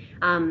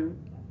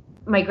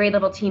my grade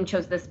level team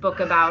chose this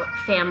book about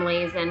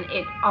families, and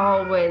it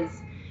all was,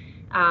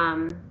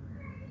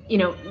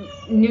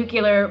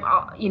 nuclear,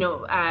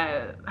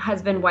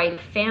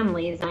 husband-wife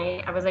families. And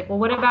I was like, well,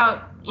 what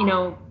about,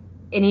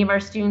 any of our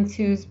students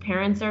whose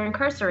parents are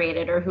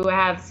incarcerated, or who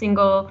have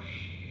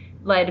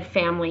single-led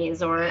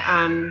families, or,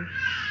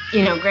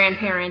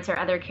 grandparents or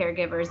other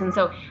caregivers? And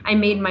so I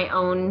made my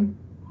own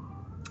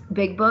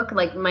big book,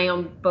 like my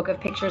own book of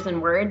pictures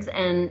and words,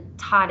 and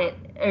taught it,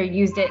 or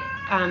used it,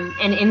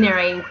 and in there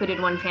I included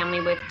one family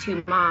with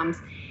 2 moms,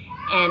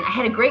 and I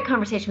had a great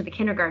conversation with the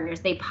kindergartners.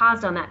 They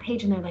paused on that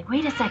page, and they're like,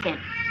 wait a second,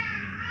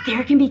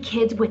 there can be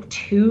kids with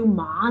 2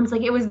 moms?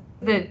 Like, it was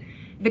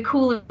the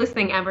coolest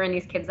thing ever in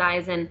these kids'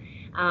 eyes. And,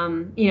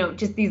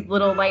 just these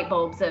little light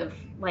bulbs of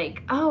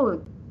like,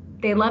 oh,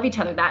 they love each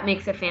other. That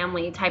makes a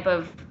family type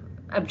of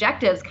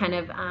objectives kind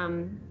of,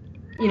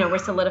 were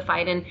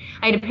solidified. And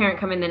I had a parent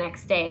come in the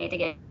next day to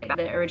get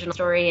the original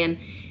story, and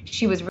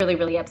she was really,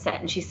 really upset.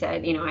 And she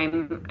said,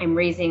 I'm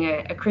raising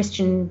a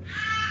Christian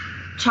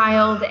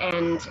child,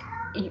 and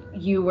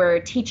you were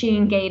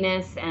teaching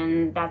gayness,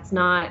 and that's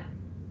not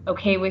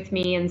okay with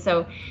me. And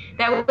so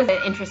that was an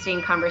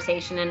interesting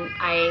conversation, and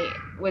I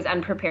was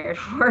unprepared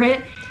for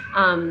it.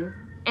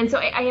 And so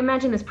I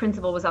imagine this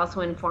principal was also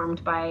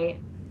informed by,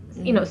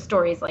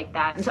 stories like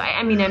that. And so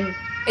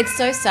It's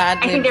so sad.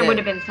 I think there would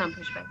have been some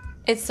pushback.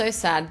 It's so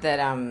sad that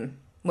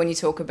when you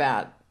talk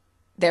about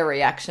their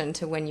reaction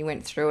to when you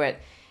went through it,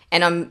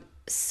 and I'm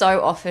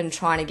so often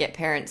trying to get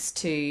parents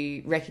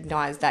to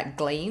recognise that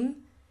gleam,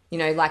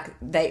 like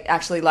they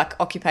actually, like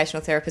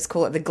occupational therapists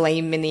call it the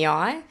gleam in the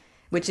eye,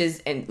 which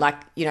is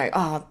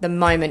the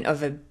moment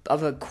of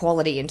a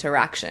quality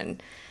interaction,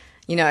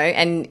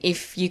 and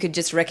if you could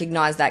just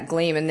recognise that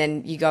gleam and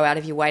then you go out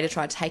of your way to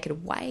try to take it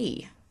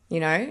away,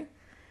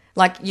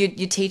 like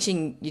you're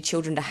teaching your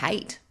children to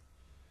hate.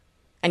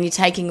 And you're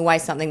taking away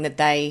something that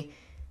they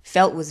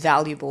felt was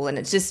valuable. And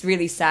it's just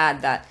really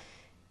sad that,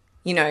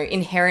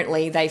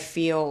 inherently they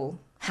feel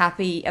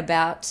happy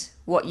about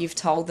what you've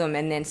told them,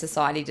 and then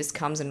society just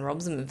comes and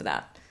robs them of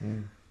that.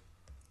 Mm.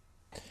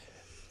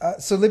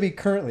 So, Libby,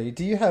 currently,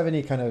 do you have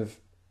any kind of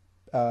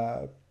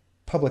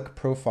public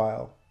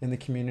profile in the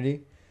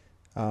community?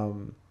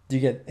 Do you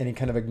get any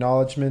kind of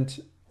acknowledgement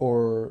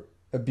or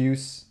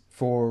abuse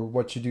for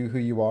what you do, who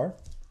you are?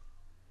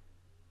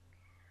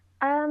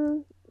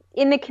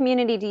 In the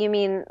community, do you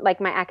mean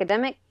like my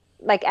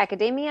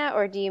academia,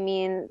 or do you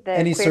mean the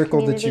any queer circle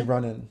community? that you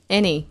run in?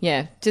 Any,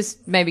 yeah.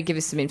 Just maybe give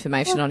us some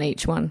information on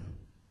each one.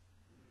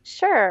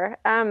 Sure.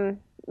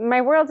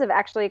 My worlds have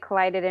actually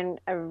collided in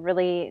a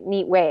really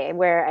neat way,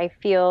 where I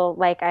feel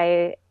like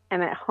I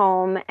am at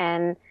home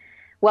and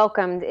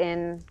welcomed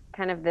in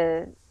kind of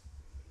the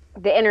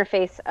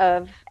interface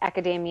of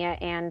academia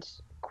and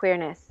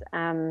queerness.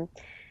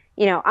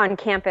 On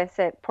campus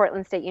at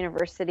Portland State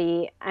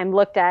University, I'm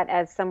looked at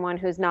as someone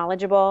who's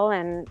knowledgeable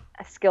and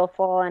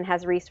skillful and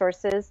has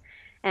resources.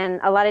 And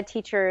a lot of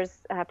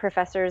teachers,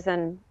 professors,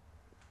 and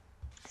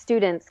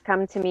students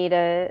come to me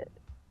to,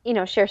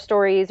 share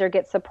stories or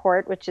get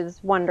support, which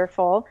is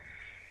wonderful.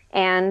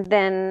 And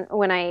then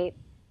when I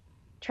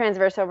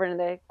transverse over into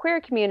the queer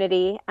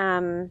community,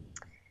 at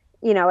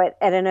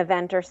an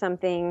event or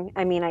something,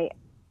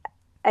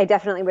 I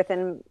definitely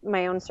within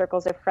my own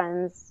circles of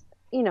friends,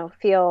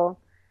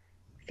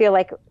 feel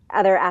like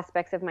other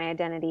aspects of my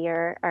identity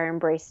are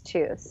embraced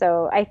too.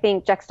 So I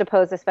think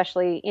juxtaposed,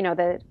 especially,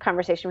 the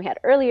conversation we had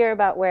earlier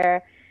about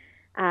where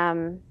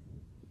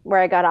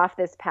I got off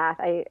this path,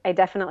 I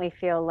definitely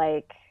feel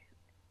like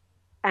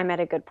I'm at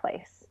a good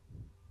place.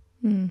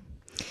 Mm.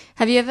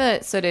 Have you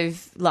ever sort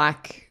of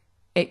like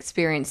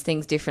experienced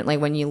things differently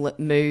when you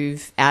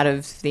move out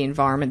of the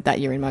environment that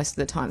you're in most of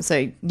the time?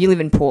 So you live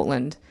in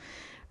Portland,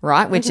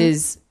 right? Which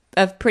is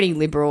a pretty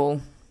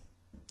liberal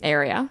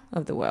area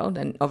of the world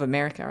and of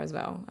America as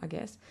well, I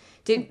guess.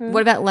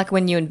 What about like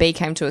when you and B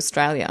came to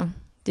Australia?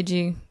 Did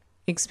you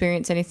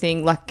experience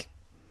anything like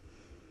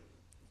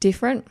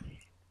different?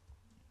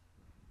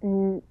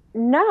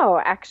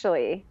 No,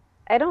 actually,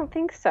 I don't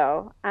think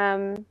so.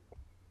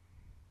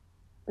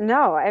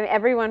 No,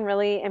 everyone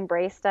really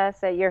embraced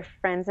us. Your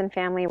friends and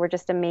family were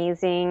just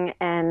amazing,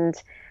 and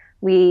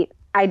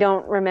I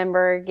don't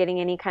remember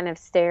getting any kind of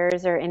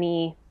stares or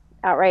any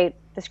outright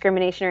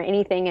discrimination or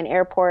anything in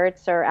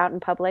airports or out in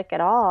public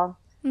at all.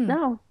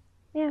 No.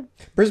 Yeah.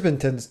 Brisbane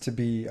tends to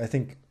be, I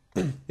think,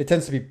 it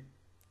tends to be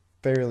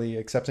fairly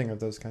accepting of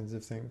those kinds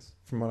of things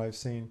from what I've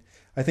seen.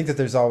 I think that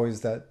there's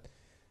always that,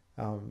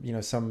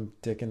 some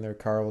dick in their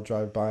car will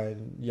drive by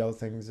and yell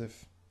things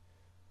if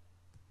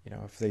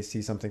they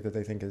see something that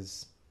they think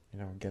is,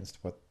 against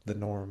what the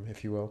norm,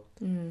 if you will.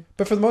 Mm.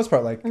 But for the most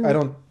part, I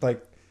don't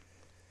like,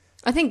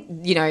 I think,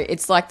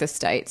 it's like the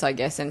States, I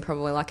guess, and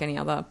probably like any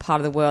other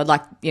part of the world.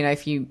 Like,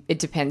 it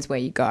depends where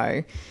you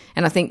go.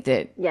 And I think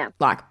that,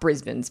 like,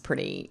 Brisbane's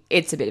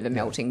it's a bit of a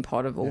melting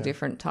pot of all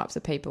different types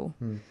of people.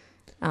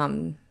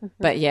 Mm.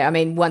 But,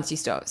 once you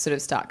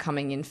start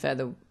coming in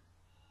further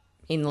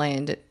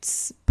inland,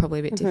 it's probably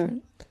a bit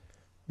different.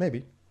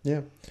 Maybe,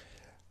 yeah.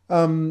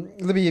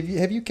 Libby,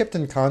 have you kept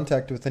in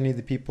contact with any of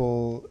the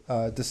people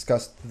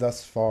discussed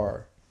thus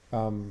far?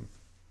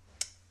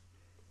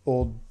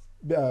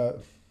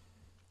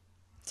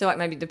 So, like,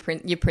 maybe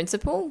your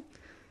principal?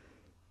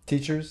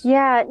 Teachers?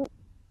 Yeah.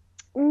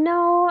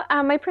 No,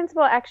 my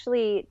principal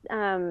actually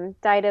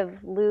died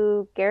of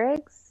Lou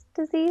Gehrig's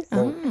disease,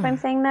 if I'm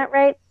saying that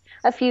right,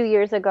 a few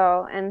years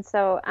ago. And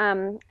so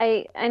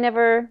I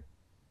never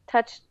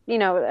touched,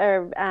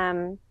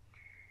 or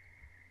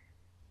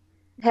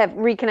have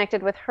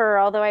reconnected with her,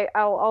 although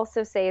I'll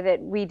also say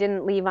that we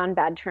didn't leave on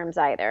bad terms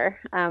either.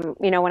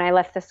 When I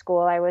left the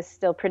school, I was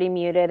still pretty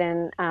muted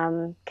and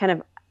kind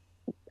of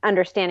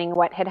understanding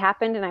what had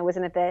happened, and I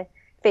wasn't at the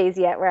phase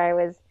yet where I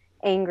was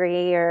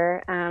angry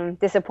or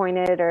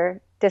disappointed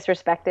or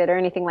disrespected or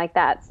anything like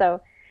that.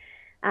 So,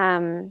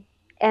 and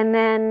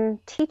then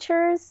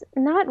teachers,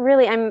 not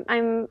really. I'm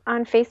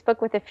on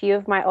Facebook with a few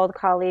of my old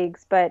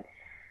colleagues, but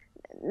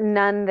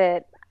none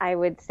that I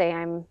would say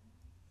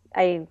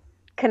I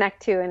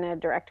connect to in a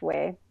direct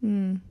way.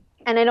 Mm.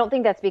 And I don't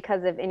think that's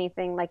because of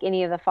anything like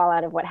any of the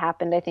fallout of what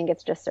happened. I think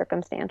it's just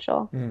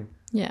circumstantial.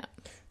 Yeah.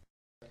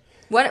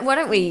 Why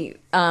don't we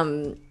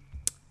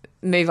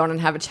move on and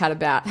have a chat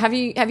about, have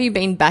you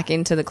been back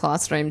into the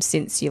classroom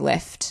since you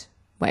left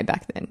way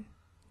back then?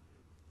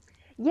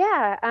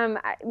 Yeah,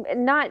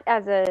 not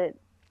as a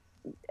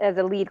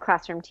lead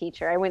classroom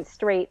teacher. I went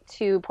straight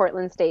to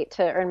Portland State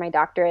to earn my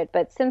doctorate,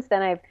 but since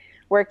then I've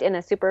worked in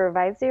a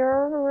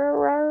supervisor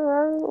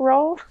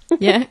role.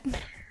 Yeah.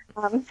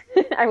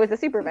 I was a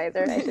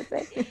supervisor, I should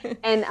say.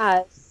 And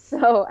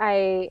so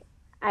I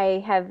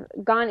have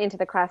gone into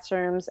the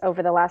classrooms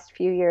over the last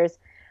few years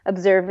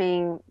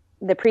observing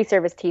the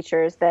pre-service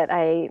teachers that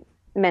I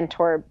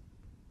mentor.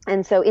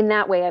 And so in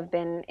that way, I've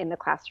been in the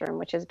classroom,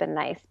 which has been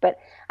nice. But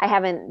I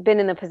haven't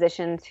been in the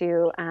position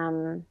to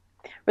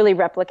really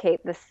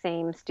replicate the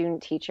same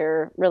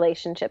student-teacher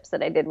relationships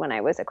that I did when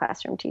I was a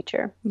classroom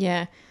teacher.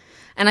 Yeah.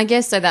 And I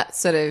guess so that's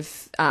sort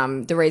of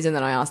the reason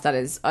that I asked that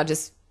is I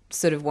just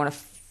sort of want to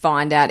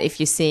find out if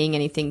you're seeing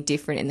anything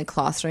different in the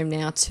classroom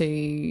now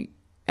to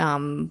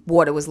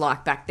what it was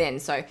like back then.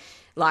 So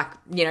like,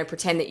 you know,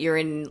 pretend that you're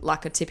in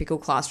like a typical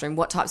classroom.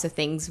 What types of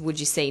things would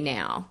you see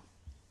now?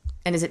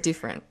 And is it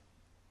different?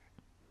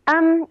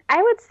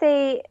 I would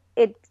say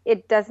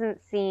it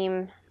doesn't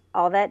seem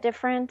all that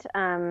different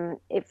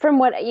from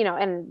what, you know,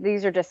 and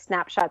these are just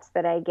snapshots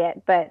that I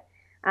get, but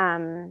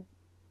I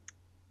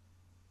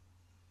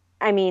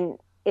mean,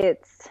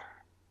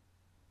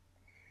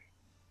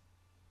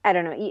 I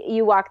don't know,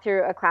 you walk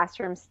through a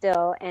classroom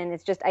still and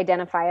it's just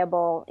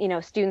identifiable, you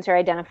know, students are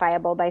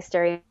identifiable by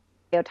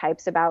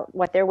stereotypes about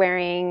what they're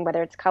wearing,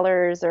 whether it's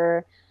colors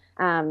or,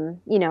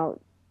 you know,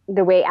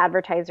 the way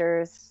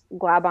advertisers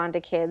glob onto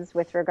kids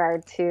with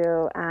regard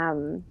to,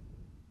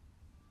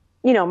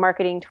 you know,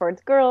 marketing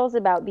towards girls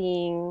about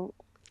being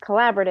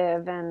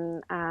collaborative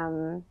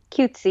and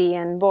cutesy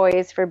and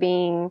boys for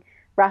being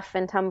rough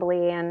and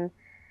tumbly. And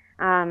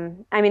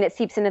I mean, it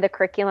seeps into the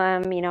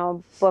curriculum, you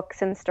know,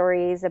 books and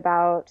stories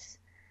about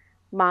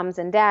moms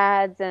and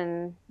dads,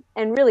 and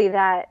really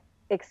that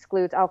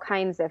excludes all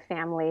kinds of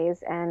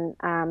families, and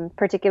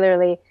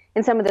particularly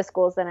in some of the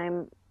schools that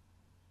I'm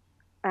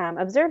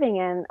observing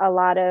in, a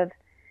lot of,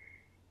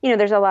 you know,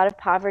 there's a lot of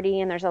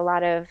poverty and there's a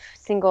lot of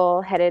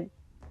single-headed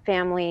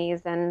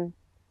families, and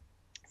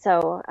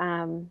so,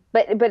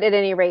 but at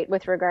any rate,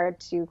 with regard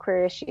to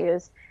queer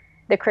issues,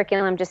 the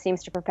curriculum just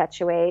seems to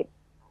perpetuate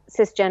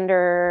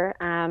cisgender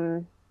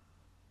and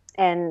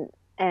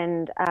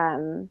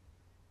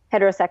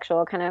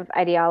heterosexual kind of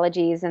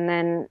ideologies, and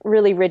then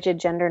really rigid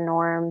gender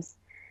norms,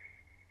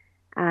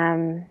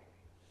 and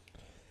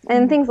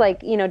things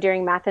like, you know,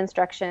 during math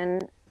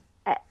instruction,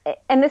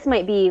 and this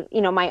might be,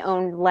 you know, my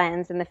own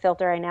lens and the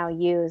filter I now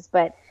use,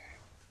 but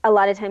a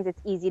lot of times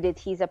it's easy to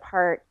tease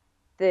apart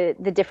the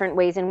different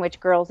ways in which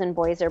girls and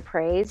boys are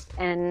praised,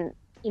 and,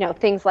 you know,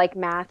 things like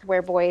math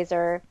where boys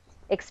are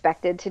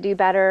expected to do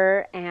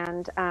better,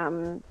 and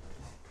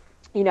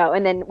you know,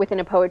 and then within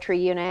a poetry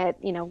unit,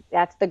 you know,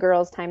 that's the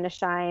girls' time to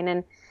shine,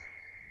 and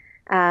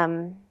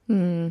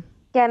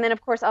yeah, and then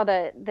of course all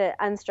the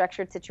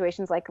unstructured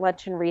situations like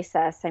lunch and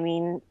recess. I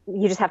mean,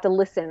 you just have to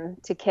listen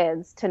to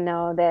kids to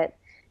know that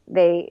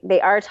they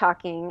are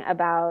talking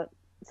about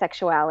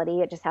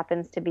sexuality. It just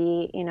happens to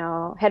be, you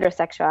know,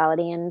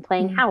 heterosexuality and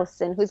playing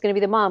house and who's going to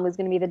be the mom, who's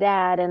going to be the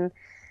dad, and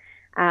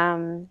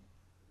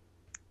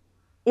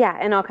yeah,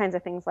 and all kinds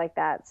of things like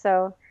that.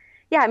 So,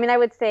 yeah, I mean, I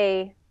would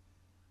say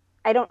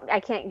I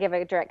can't give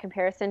a direct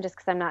comparison just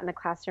because I'm not in the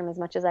classroom as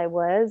much as I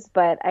was,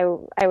 but I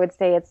would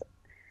say it's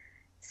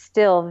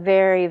still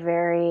very,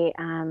 very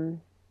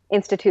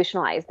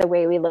institutionalized, the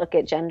way we look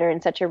at gender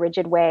in such a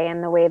rigid way,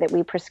 and the way that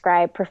we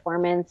prescribe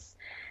performance,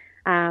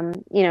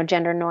 you know,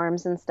 gender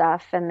norms and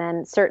stuff. And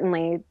then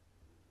certainly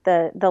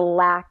the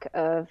lack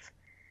of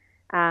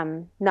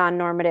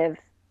non-normative,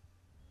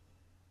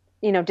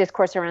 you know,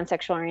 discourse around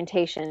sexual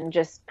orientation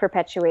just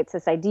perpetuates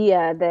this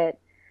idea that,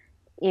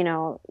 you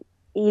know,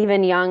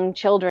 even young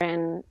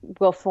children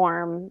will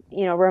form,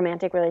 you know,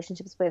 romantic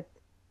relationships with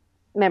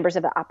members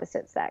of the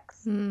opposite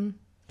sex. Libby,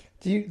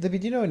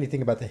 do you know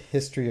anything about the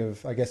history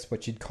of, I guess,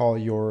 what you'd call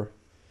your,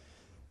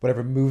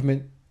 whatever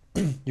movement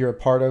you're a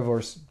part of,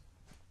 or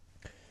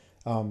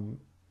trying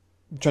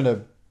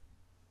to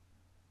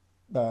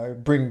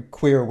bring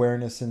queer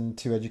awareness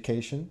into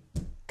education?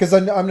 Because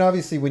I mean,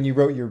 obviously, when you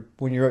wrote your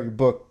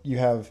book, you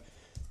have,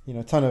 you know,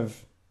 a ton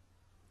of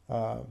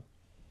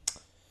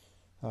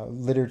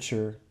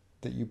literature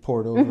that you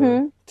poured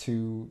over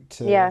to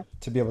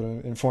be able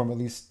to inform at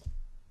least,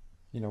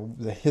 you know,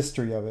 the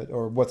history of it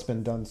or what's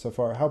been done so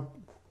far. How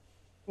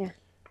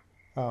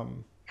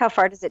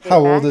far does it date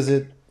How back? old is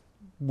it?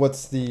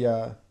 What's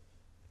the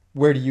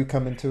where do you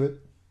come into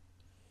it?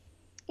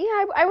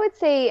 Yeah, I would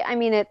say, I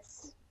mean,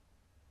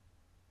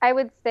 I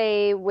would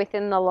say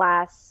within the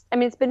last, I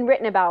mean, it's been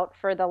written about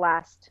for the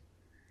last,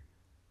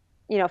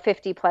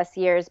 50 plus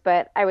years,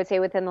 but I would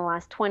say within the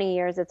last 20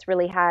 years, it's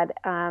really had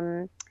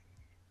a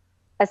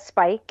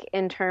spike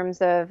in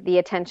terms of the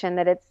attention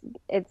that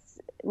it's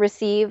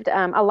received.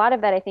 A lot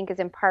of that, I think, is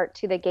in part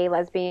to the Gay,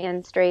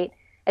 Lesbian, Straight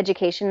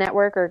Education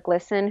Network, or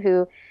GLSEN,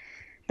 who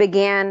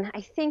began,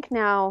 I think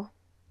now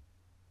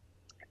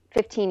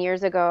 15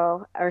 years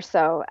ago or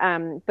so,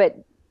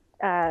 but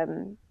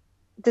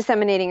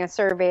disseminating a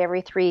survey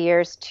every 3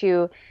 years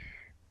to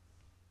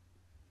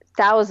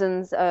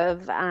thousands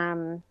of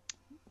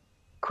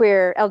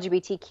queer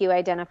LGBTQ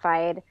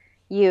identified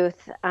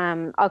youth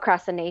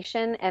across the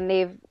nation. And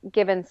they've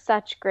given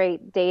such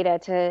great data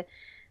to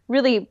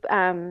really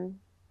kind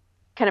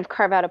of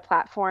carve out a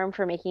platform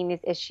for making these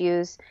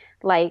issues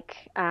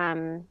like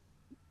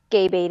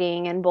gay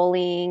baiting and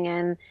bullying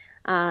and,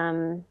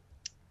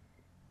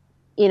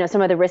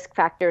 some of the risk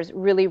factors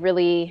really,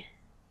 really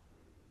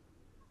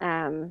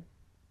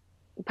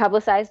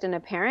publicized and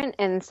apparent.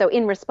 And so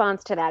in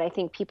response to that, I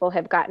think people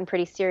have gotten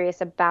pretty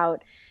serious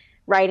about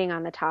writing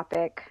on the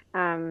topic.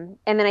 And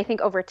then I think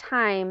over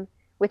time,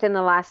 within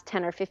the last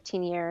 10 or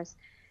 15 years,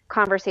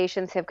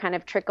 conversations have kind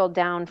of trickled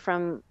down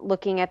from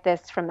looking at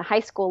this from the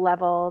high school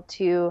level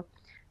to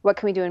what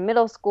can we do in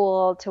middle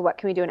school to what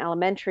can we do in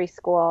elementary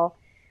school.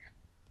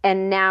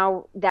 And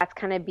now that's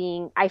kind of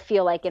being, I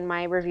feel like in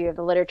my review of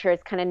the literature,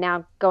 it's kind of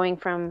now going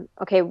from,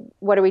 okay,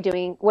 what are we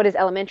doing? What does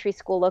elementary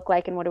school look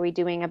like and what are we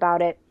doing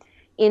about it?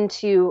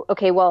 Into,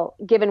 okay, well,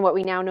 given what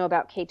we now know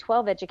about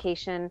K-12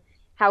 education,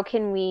 how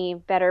can we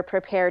better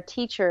prepare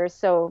teachers?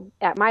 So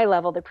at my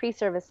level, the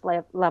pre-service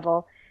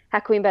level, how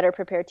can we better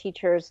prepare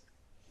teachers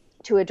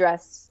to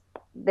address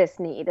this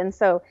need? And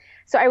so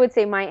I would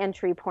say my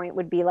entry point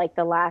would be like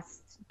the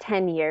last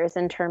 10 years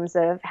in terms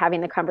of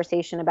having the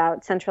conversation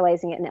about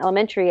centralizing it in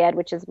elementary ed,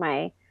 which is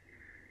my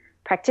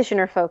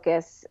practitioner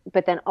focus,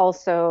 but then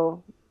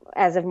also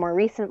as of more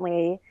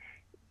recently,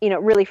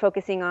 really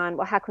focusing on,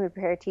 well, how can we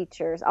prepare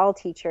teachers, all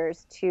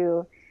teachers,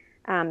 to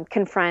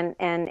confront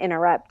and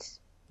interrupt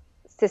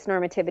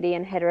cisnormativity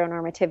and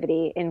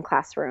heteronormativity in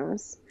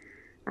classrooms.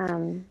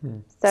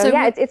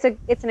 It's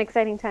an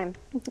exciting time.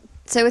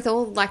 So with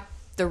all like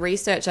the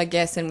research, I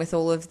guess, and with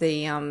all of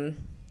the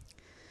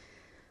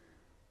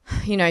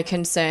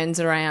concerns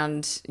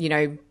around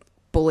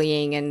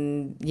bullying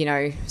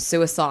and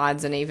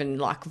suicides and even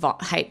like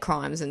hate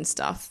crimes and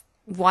stuff,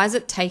 why is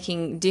it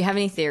taking? Do you have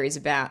any theories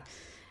about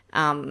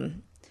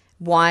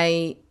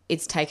why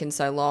it's taken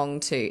so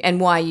long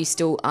and why you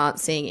still aren't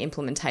seeing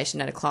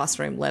implementation at a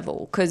classroom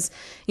level? Because,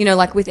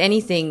 like with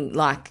anything,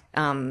 like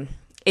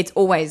it's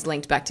always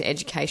linked back to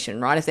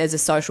education, right? If there's a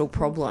social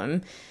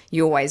problem,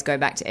 you always go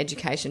back to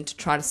education to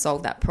try to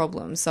solve that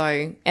problem.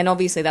 So, and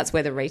obviously that's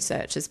where the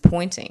research is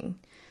pointing.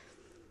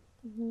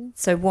 Mm-hmm.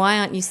 So why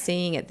aren't you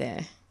seeing it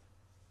there?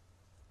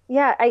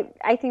 Yeah,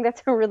 I think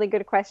that's a really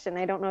good question.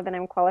 I don't know that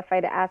I'm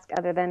qualified to ask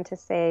other than to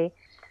say,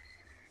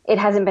 it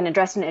hasn't been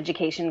addressed in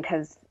education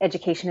because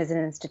education is an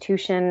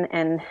institution.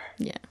 And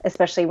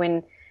especially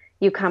when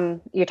you're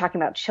talking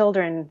about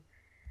children,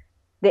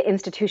 the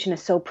institution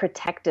is so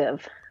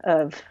protective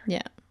of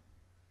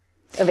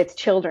its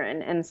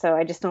children. And so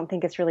I just don't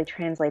think it's really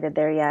translated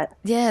there yet.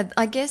 Yeah,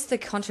 I guess the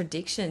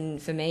contradiction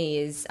for me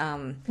is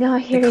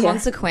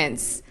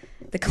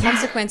the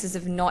consequences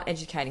of not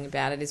educating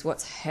about it is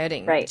what's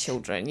hurting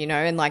children,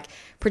 and like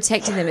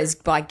protecting them is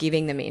by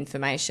giving them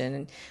information.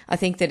 And I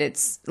think that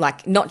it's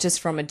like not just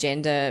from a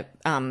gender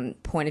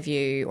point of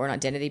view or an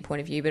identity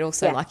point of view, but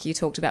also like you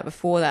talked about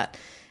before that,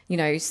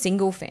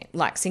 single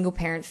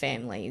parent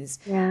families,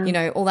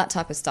 all that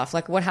type of stuff.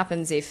 Like what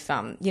happens if,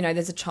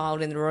 there's a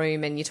child in the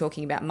room and you're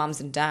talking about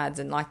mums and dads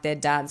and like their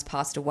dads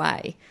passed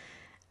away,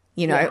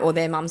 or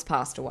their mum's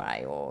passed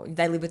away, or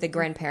they live with their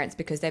grandparents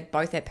because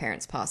both their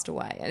parents passed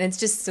away. And it's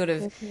just sort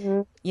of,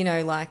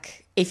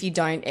 like if you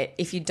don't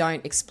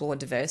explore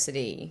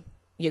diversity,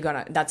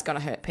 that's gonna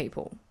hurt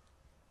people.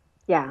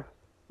 Yeah.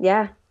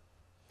 Yeah.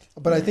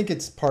 But I think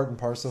it's part and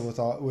parcel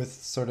with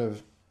sort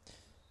of,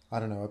 I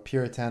don't know, a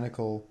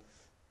puritanical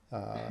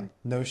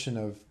notion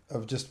of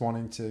just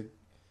wanting to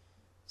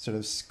sort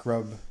of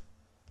scrub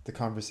the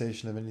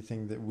conversation of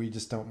anything that we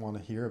just don't want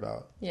to hear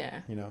about. Yeah.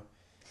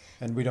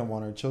 And we don't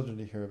want our children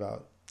to hear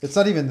about. It's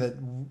not even that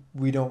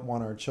we don't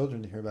want our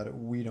children to hear about it.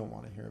 We don't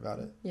want to hear about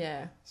it.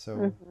 Yeah.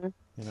 So,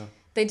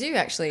 They do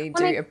actually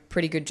do a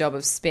pretty good job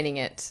of spinning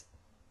it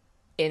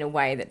in a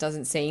way that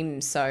doesn't seem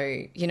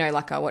so,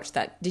 like I watched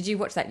that. Did you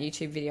watch that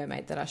YouTube video,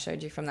 mate, that I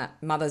showed you from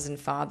that Mothers and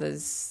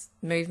Fathers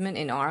movement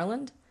in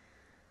Ireland?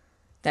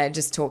 They're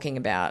just talking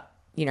about,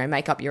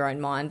 make up your own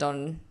mind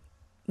on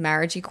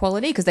marriage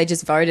equality because they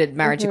just voted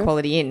marriage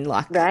equality in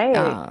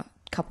a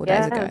couple of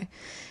days ago.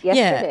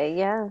 Yesterday,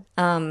 yeah.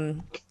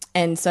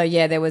 And so,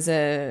 there was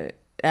a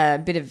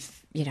bit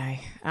of,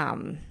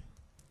 an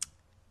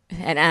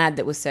ad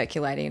that was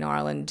circulating in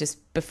Ireland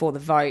just before the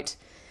vote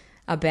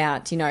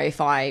about,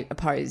 if I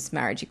oppose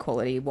marriage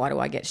equality, why do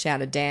I get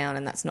shouted down?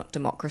 And that's not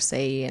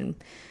democracy and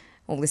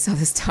all this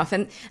other stuff.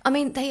 And, I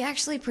mean, they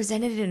actually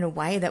presented it in a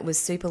way that was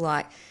super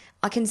like,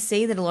 I can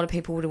see that a lot of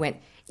people would have went,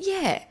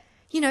 yeah,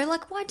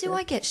 like, why do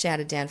I get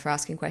shouted down for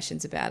asking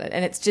questions about it?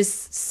 And it's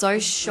just so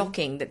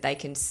shocking that they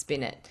can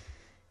spin it.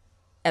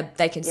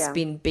 They can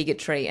spin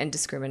bigotry and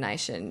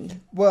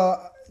discrimination.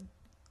 Well,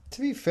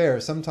 to be fair,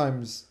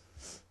 sometimes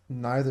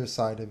neither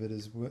side of it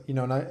is,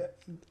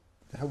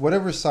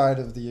 whatever side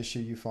of the issue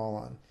you fall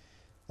on.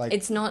 Like,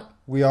 it's not.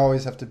 We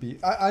always have to be.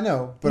 I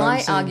know, but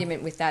my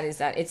argument with that is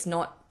that it's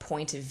not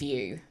point of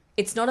view.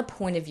 It's not a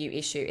point of view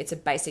issue. It's a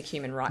basic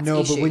human rights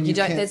issue. But when you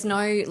don't, there's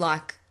no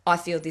like, I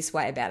feel this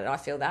way about it. I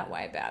feel that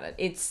way about it.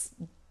 It's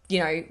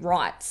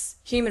rights,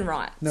 human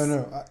rights.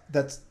 No,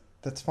 that's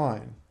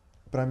fine.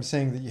 But I'm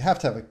saying that you have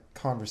to have a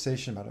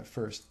conversation about it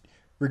first,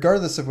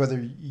 regardless of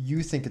whether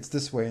you think it's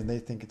this way and they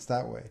think it's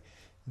that way.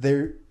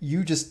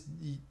 You just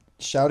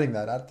shouting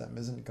that at them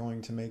isn't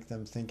going to make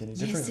them think any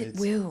differently. Yes, it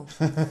will.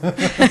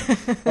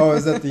 Oh,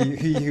 is that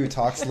he who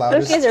talks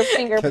loudest? Those guys are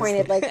finger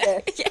pointed like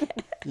this.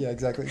 Yeah,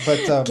 exactly.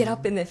 But get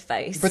up in their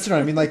face. But you know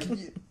what I mean? Like,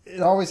 it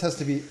always has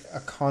to be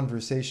a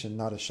conversation,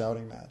 not a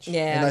shouting match.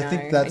 Yeah, and I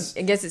think that's.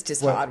 I guess it's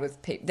just hard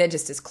with people. They're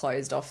just as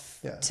closed off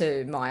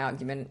to my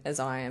argument as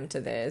I am to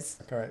theirs.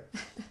 All right.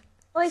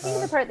 Well, I think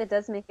the part that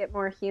does make it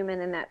more human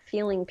and that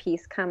feeling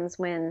piece comes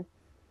when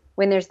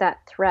there's that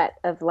threat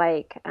of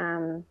like,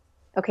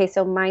 okay,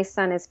 so my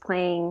son is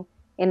playing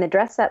in the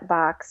dress-up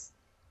box.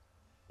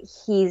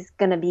 He's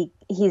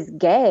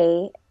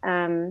gay.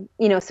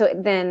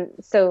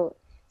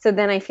 So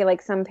then I feel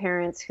like some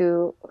parents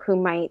who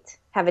might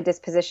have a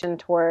disposition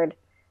toward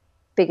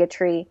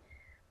bigotry,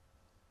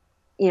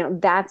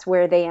 that's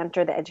where they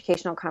enter the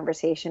educational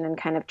conversation and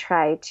kind of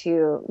try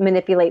to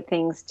manipulate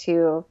things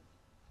to,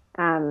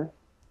 I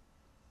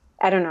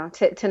don't know,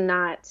 to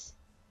not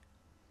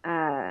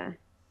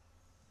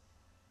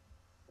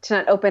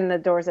open the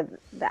doors of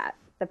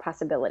the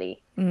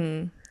possibility.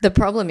 The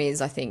problem is,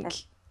 I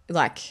think,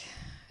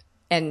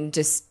 and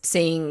just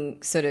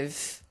seeing sort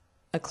of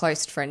a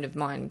close friend of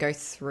mine go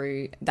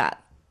through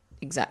that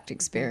exact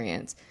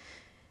experience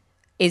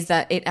is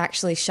that it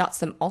actually shuts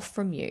them off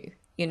from you.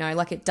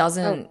 Like it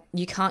doesn't,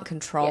 you can't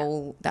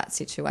control that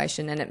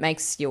situation, and it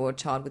makes your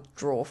child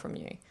withdraw from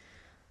you.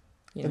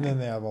 And then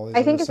they have all these.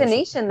 I think as a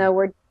nation,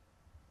 though,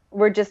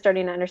 we're just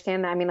starting to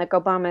understand that. I mean, like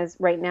Obama's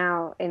right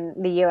now in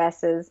the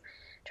U.S. is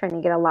trying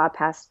to get a law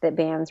passed that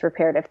bans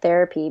reparative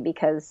therapy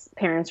because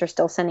parents are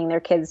still sending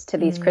their kids to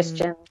these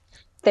Christian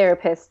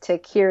therapists to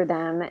cure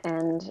them.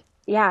 And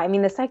yeah, I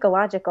mean, the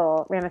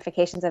psychological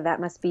ramifications of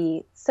that must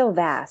be so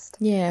vast.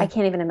 Yeah. I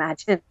can't even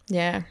imagine.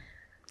 Yeah.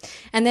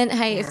 And then,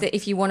 hey,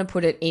 if you want to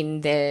put it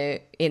in their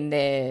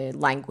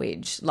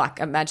language, like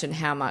imagine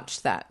how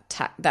much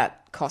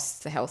that costs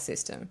the health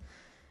system.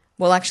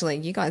 Well, actually,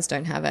 you guys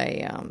don't have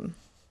a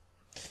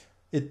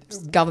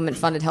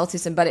government-funded health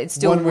system, but it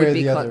still would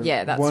be.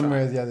 That's one right.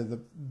 way or the other.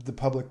 The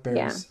public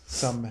bears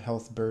some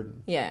health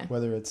burden. Yeah.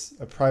 Whether it's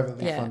a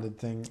privately funded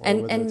thing or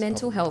and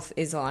mental health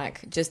is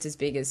like just as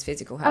big as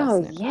physical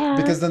health. Oh yeah.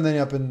 Because then they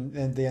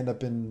end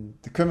up in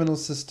the criminal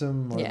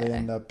system, or they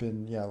end up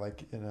in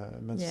in a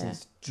mental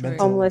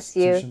homeless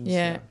youth.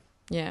 Yeah.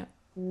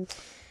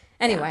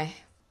 Anyway,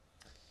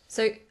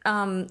 so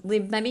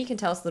Lib, maybe you can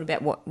tell us a little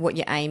bit what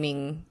you're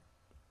aiming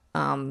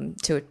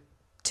to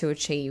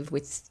achieve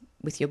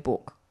with your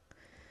book.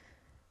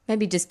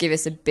 Maybe just give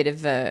us a bit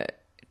of a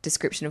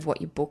description of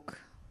what your book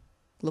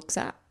looks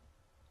at.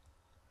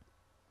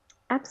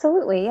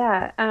 Absolutely,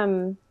 yeah. I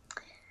mean,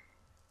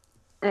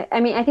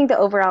 I think the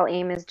overall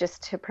aim is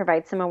just to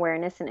provide some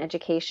awareness and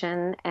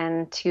education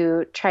and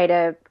to try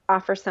to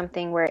offer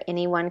something where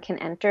anyone can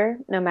enter,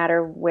 no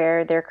matter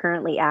where they're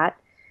currently at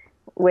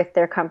with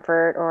their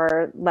comfort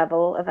or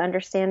level of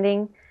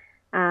understanding.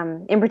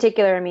 In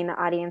particular, I mean, the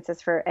audience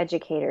is for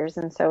educators,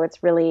 and so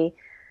it's really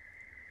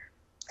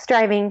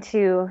striving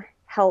to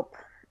help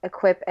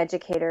equip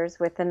educators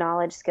with the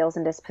knowledge, skills,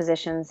 and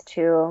dispositions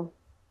to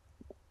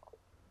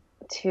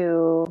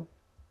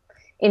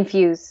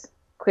infuse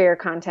queer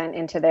content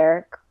into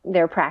their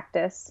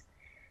practice.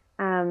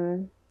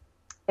 And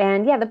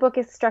yeah, the book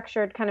is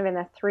structured kind of in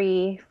a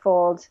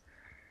threefold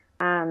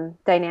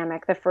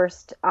dynamic. The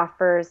first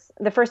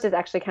is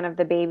actually kind of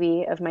the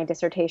baby of my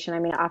dissertation. I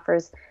mean, it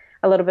offers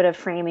a little bit of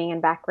framing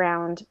and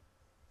background,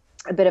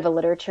 a bit of a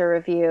literature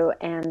review,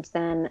 and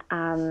then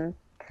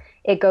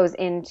it goes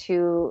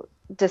into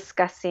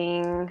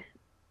discussing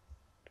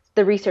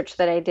the research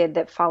that I did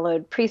that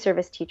followed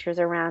pre-service teachers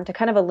around to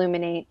kind of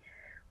illuminate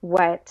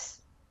what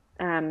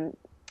cis and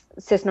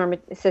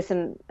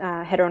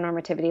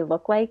heteronormativity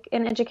look like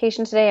in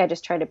education today. I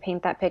just try to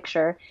paint that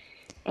picture.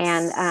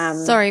 And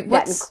sorry,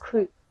 what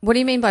do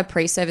you mean by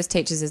pre-service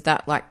teachers? Is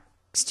that like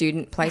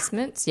student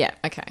placements? Yeah,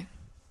 okay.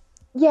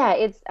 Yeah,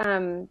 it's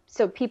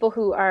so people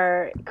who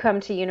come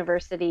to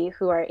university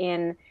who are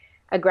in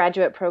a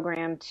graduate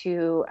program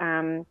to,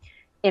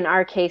 in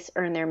our case,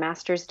 earn their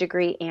master's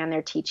degree and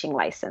their teaching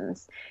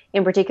license.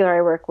 In particular,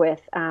 I work with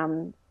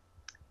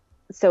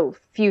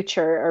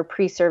future or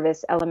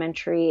pre-service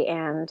elementary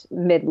and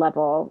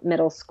mid-level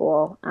middle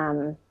school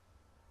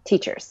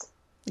teachers.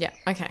 Yeah.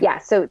 Okay. Yeah,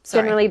 so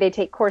Sorry. generally they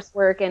take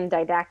coursework and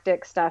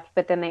didactic stuff,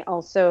 but then they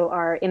also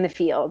are in the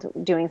field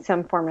doing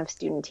some form of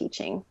student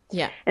teaching.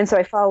 Yeah. And so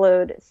I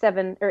followed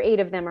 7 or 8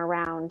 of them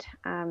around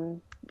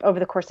over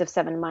the course of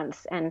 7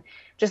 months and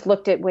just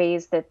looked at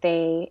ways that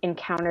they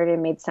encountered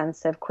and made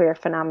sense of queer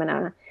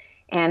phenomena.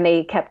 And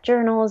they kept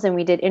journals, and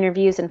we did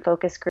interviews and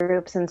focus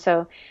groups. And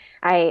so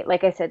I,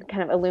 like I said,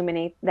 kind of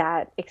illuminate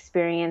that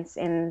experience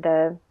in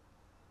the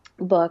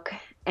book,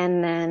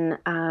 and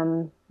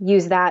then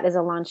use that as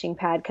a launching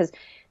pad, because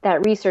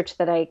that research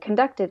that I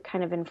conducted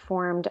kind of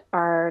informed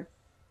our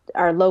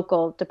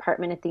local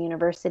department at the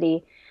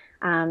university.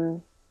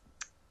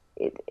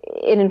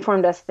 It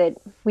informed us that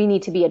we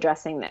need to be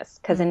addressing this,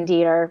 because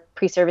indeed our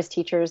pre-service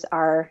teachers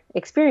are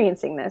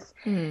experiencing this.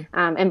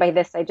 And by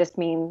this, I just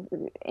mean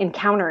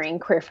encountering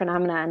queer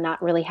phenomena and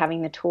not really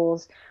having the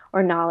tools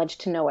or knowledge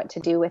to know what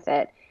to do with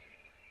it.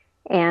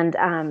 And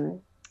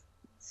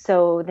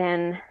so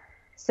then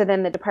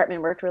the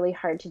department worked really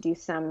hard to do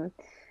some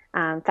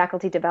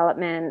faculty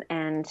development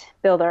and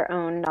build our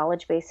own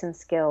knowledge base and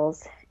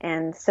skills.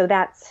 And so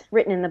that's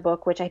written in the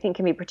book, which I think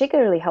can be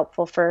particularly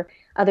helpful for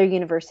other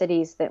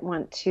universities that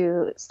want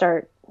to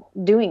start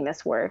doing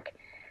this work,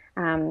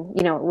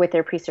 with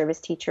their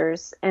pre-service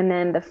teachers. And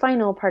then the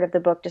final part of the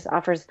book just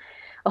offers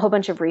a whole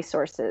bunch of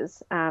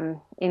resources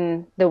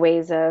in the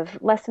ways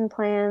of lesson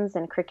plans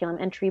and curriculum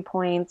entry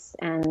points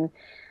and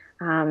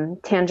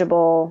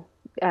tangible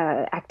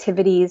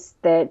activities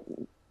that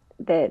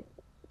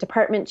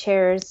department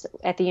chairs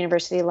at the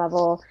university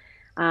level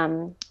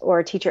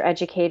or teacher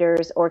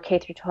educators or K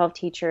through 12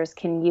 teachers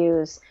can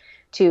use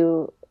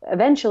to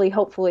eventually,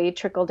 hopefully,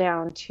 trickle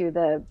down to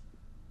the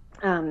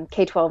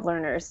K-12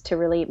 learners to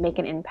really make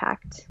an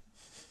impact.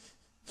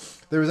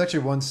 There was actually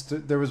one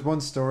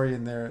story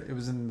in there. It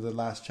was in the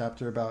last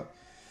chapter about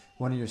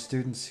one of your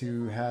students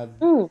who had,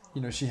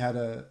 she had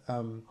a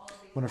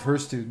one of her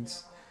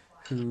students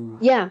who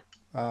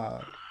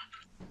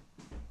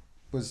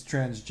was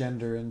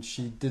transgender, and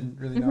she didn't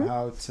really know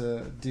how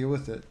to deal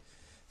with it.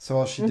 So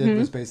all she did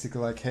was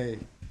basically like, hey,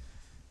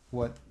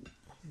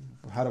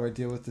 how do I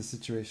deal with this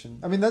situation?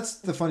 I mean, that's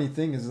the funny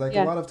thing is like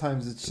a lot of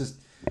times it's just,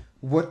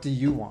 what do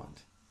you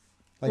want?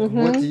 Like,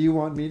 what do you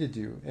want me to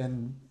do?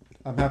 And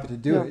I'm happy to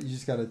do it. You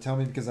just got to tell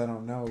me, because I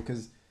don't know.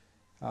 Because,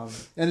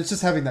 and it's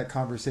just having that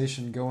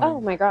conversation going.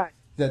 Oh my God.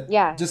 That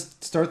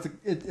just start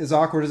it as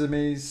awkward as it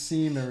may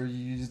seem, or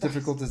as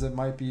difficult as it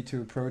might be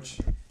to approach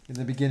in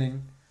the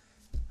beginning.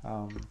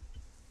 I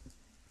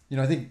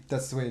think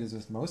that's the way it is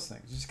with most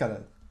things. You just got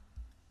to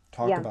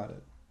talk about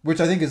it, which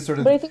I think is sort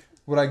of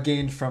what I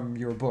gained from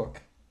your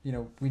book.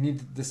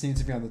 This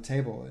needs to be on the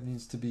table. It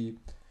needs to be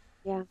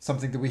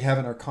something that we have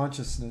in our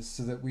consciousness,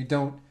 so that we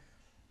don't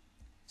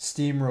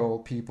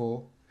steamroll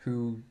people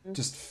who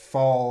just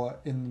fall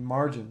in the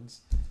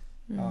margins.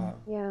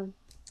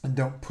 And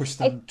don't push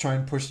them, try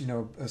and push,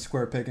 a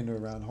square peg into a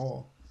round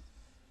hole.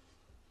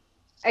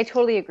 I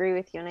totally agree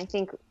with you. And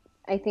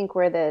I think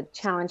where the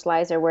challenge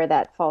lies, or where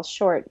that falls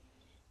short,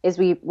 is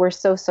we're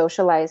so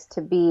socialized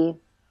to be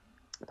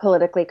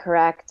politically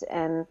correct,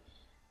 and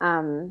we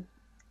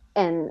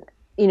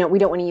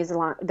don't want to use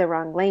the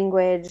wrong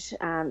language.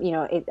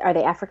 Are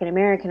they African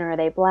American or are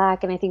they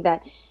Black? And I think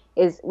that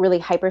is really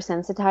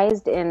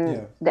hypersensitized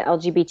in the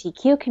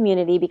LGBTQ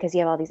community, because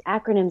you have all these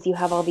acronyms, you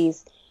have all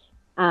these,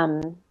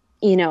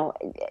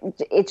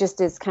 it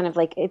just is kind of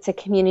like, it's a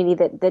community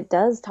that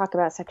does talk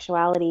about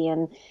sexuality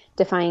and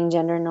defying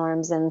gender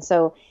norms. And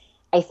so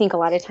I think a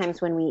lot of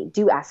times when we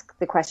do ask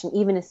the question,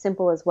 even as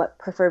simple as what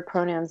preferred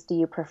pronouns do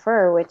you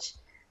prefer, which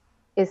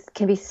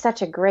can be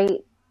such a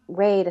great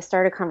way to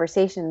start a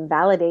conversation,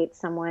 validate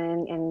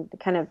someone and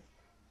kind of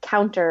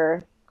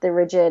counter the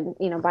rigid,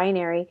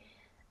 binary.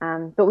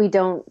 But we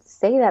don't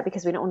say that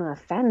because we don't want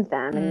to offend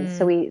them. And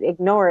so we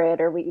ignore it,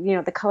 or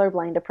the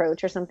colorblind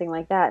approach or something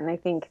like that. And I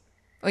think,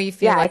 or you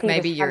feel like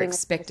maybe you're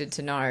expected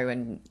to know,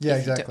 and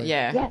exactly.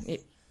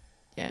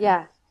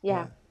 Yeah.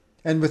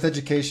 And with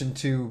education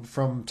too,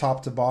 from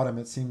top to bottom,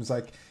 it seems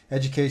like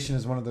education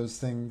is one of those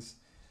things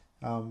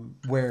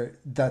where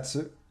that's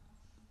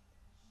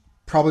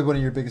probably one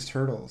of your biggest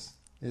hurdles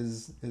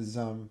is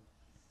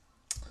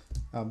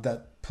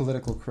that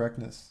political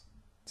correctness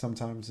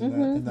sometimes,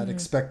 in that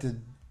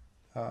expected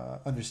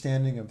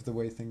understanding of the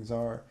way things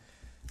are,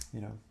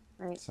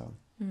 Right. So.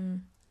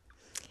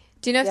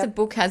 Do you know if the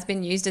book has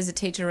been used as a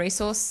teacher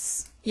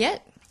resource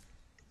yet?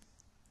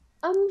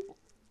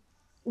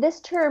 This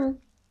term,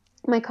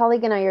 my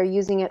colleague and I are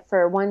using it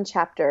for one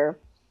chapter.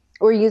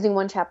 We're using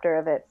one chapter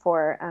of it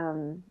for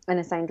an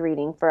assigned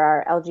reading for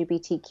our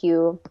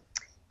LGBTQ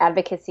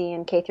advocacy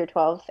and K through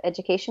 12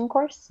 education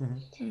course.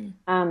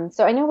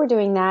 So I know we're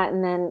doing that,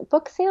 and then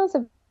book sales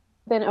have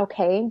been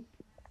okay,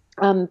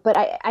 but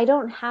I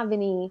don't have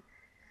any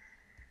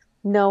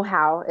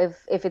know-how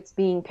if it's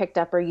being picked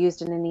up or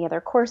used in any other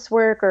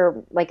coursework,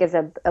 or like as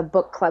a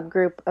book club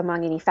group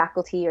among any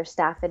faculty or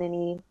staff at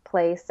any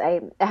place. I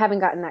haven't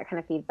gotten that kind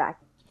of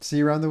feedback. See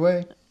you around the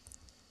way.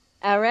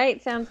 All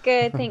right, sounds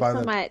good. Thanks Bye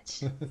so then.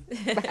 much.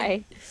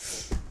 Bye.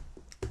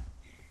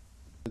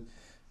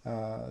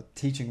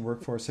 teaching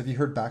workforce. Have you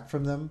heard back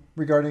from them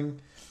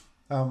regarding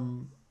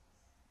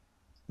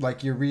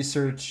like your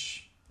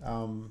research?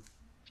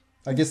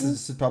 I guess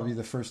this is probably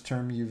the first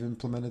term you've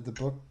implemented the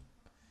book.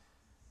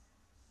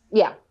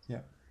 Yeah.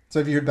 Yeah. So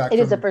have you heard back? It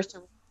is the first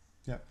term.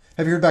 Yeah.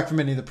 Have you heard back from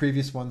any of the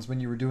previous ones when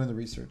you were doing the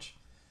research?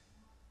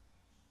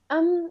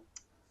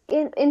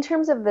 In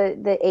terms of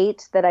the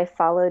 8 that I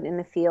followed in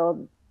the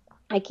field,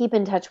 I keep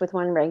in touch with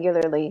one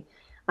regularly,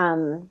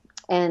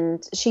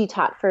 and she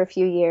taught for a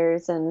few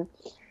years and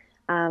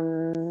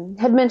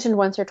had mentioned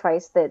once or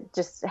twice that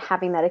just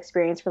having that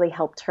experience really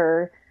helped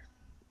her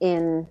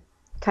in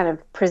kind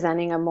of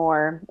presenting a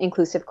more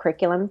inclusive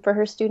curriculum for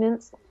her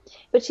students.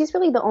 But she's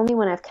really the only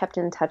one I've kept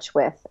in touch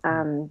with.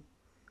 But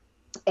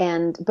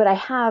I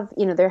have,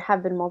 there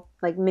have been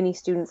many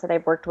students that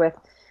I've worked with.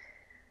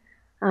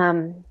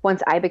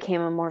 Once I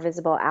became a more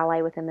visible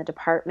ally within the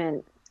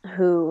department,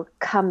 who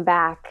come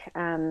back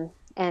and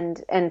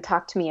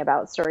talk to me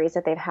about stories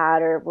that they've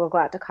had, or we'll go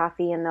out to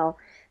coffee and they'll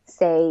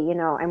say,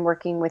 I'm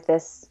working with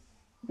this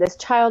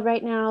child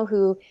right now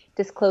who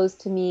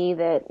disclosed to me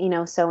that,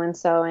 so and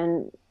so,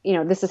 and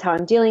this is how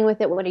I'm dealing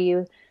with it. What are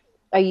you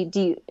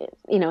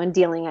and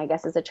dealing, I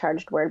guess, is a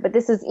charged word, but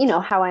this is,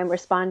 how I'm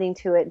responding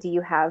to it. Do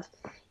you have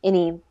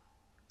any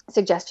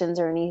suggestions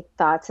or any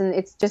thoughts? And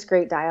it's just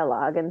great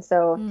dialogue. And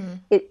so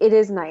it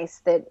is nice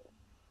that,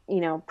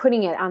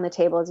 putting it on the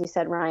table, as you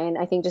said, Ryan,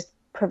 I think just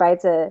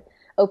provides a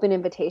open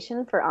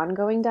invitation for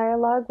ongoing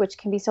dialogue, which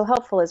can be so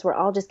helpful as we're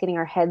all just getting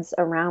our heads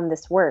around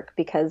this work,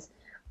 because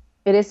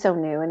it is so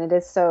new and it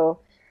is so,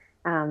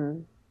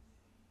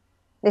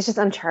 it's just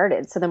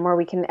uncharted. So the more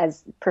we can,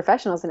 as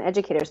professionals and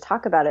educators,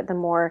 talk about it, the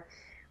more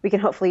we can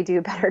hopefully do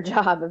a better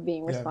job of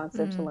being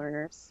responsive to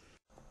learners.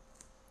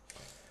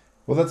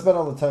 Well, that's about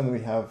all the time that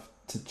we have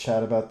to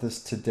chat about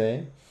this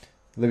today.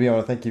 Libby, I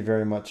want to thank you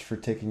very much for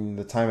taking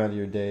the time out of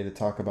your day to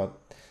talk about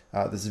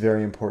this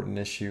very important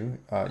issue,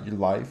 your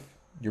life,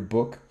 your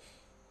book.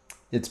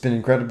 It's been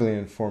incredibly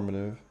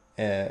informative,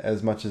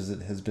 as much as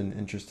it has been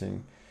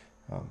interesting.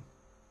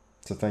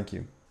 So thank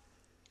you.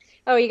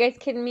 Oh, you guys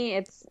kidding me?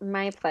 It's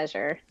my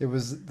pleasure. It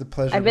was the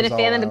pleasure. I've been a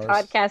fan of the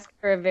podcast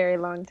for a very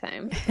long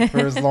time.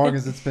 For as long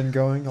as it's been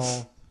going,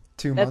 all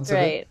 2 months That's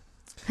right. of it.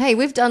 Hey,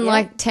 we've done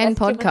 10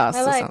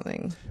 podcasts or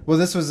something. Well,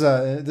 this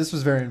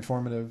was very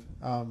informative.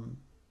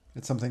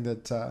 It's something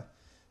that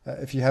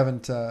if you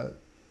haven't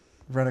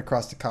run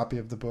across a copy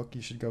of the book,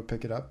 you should go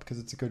pick it up because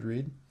it's a good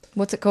read.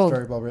 What's it called? It's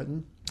very well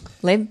written.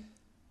 Lib?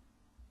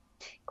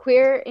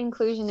 Queer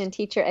Inclusion in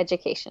Teacher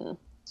Education.